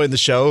Pal joined the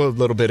show a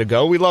little bit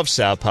ago. We love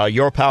Sal Pal.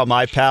 Your pal,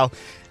 my pal.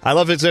 I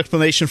love his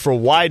explanation for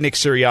why Nick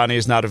Sirianni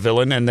is not a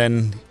villain, and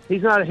then...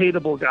 He's not a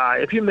hateable guy.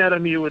 If you met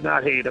him, you would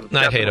not hate him.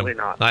 I hate Definitely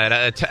him.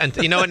 not. And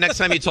you know what? Next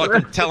time you talk to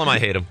him, tell him I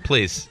hate him,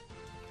 please.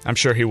 I'm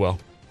sure he will.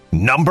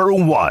 Number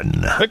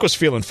 1. Rick was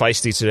feeling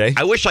feisty today.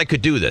 I wish I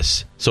could do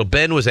this. So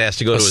Ben was asked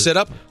to go to sit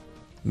up.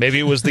 Maybe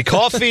it was the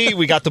coffee.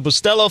 We got the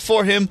Bustelo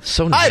for him.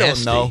 So nasty. I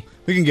don't know.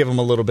 We can give him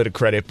a little bit of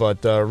credit,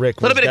 but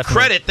Rick. A little bit of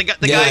credit. The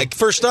guy.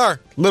 First star.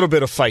 A little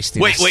bit of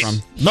feistiness. Wait.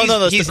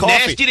 No, he's the coffee.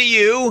 nasty to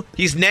you.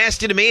 He's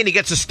nasty to me, and he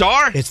gets a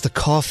star. It's the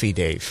coffee,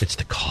 Dave. It's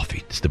the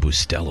coffee. It's the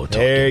Bustelo talking.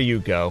 There you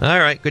go. All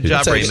right. Good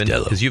job, It's Raymond,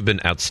 Bustelo. because you've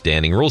been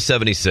outstanding. Rule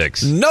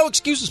 76. No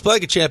excuses. Play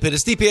like a champion.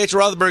 It's DPH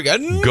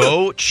Rothenberg.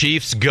 Go,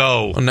 Chiefs,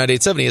 go. On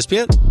 98.7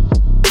 ESPN.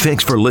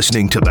 Thanks for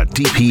listening to the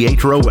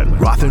DiPietro and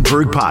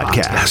Rothenberg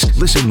podcast.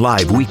 Listen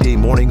live weekday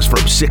mornings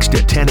from 6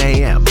 to 10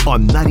 a.m.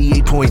 on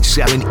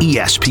 98.7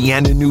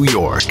 ESPN in New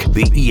York,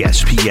 the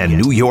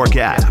ESPN New York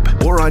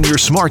app, or on your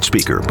smart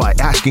speaker by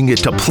asking it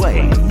to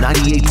play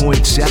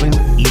 98.7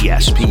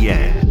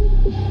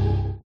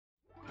 ESPN.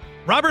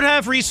 Robert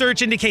Half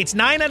research indicates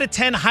 9 out of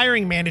 10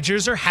 hiring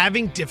managers are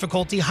having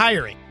difficulty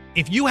hiring.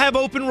 If you have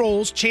open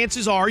roles,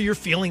 chances are you're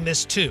feeling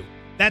this too.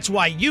 That's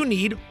why you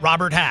need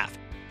Robert Half.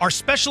 Our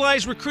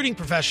specialized recruiting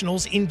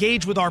professionals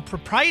engage with our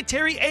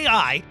proprietary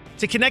AI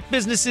to connect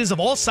businesses of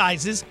all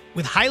sizes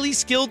with highly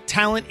skilled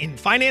talent in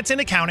finance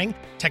and accounting,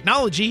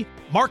 technology,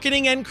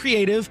 marketing and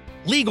creative,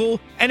 legal,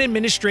 and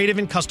administrative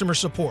and customer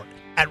support.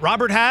 At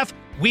Robert Half,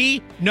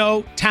 we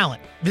know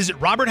talent. Visit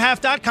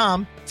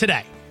roberthalf.com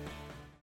today.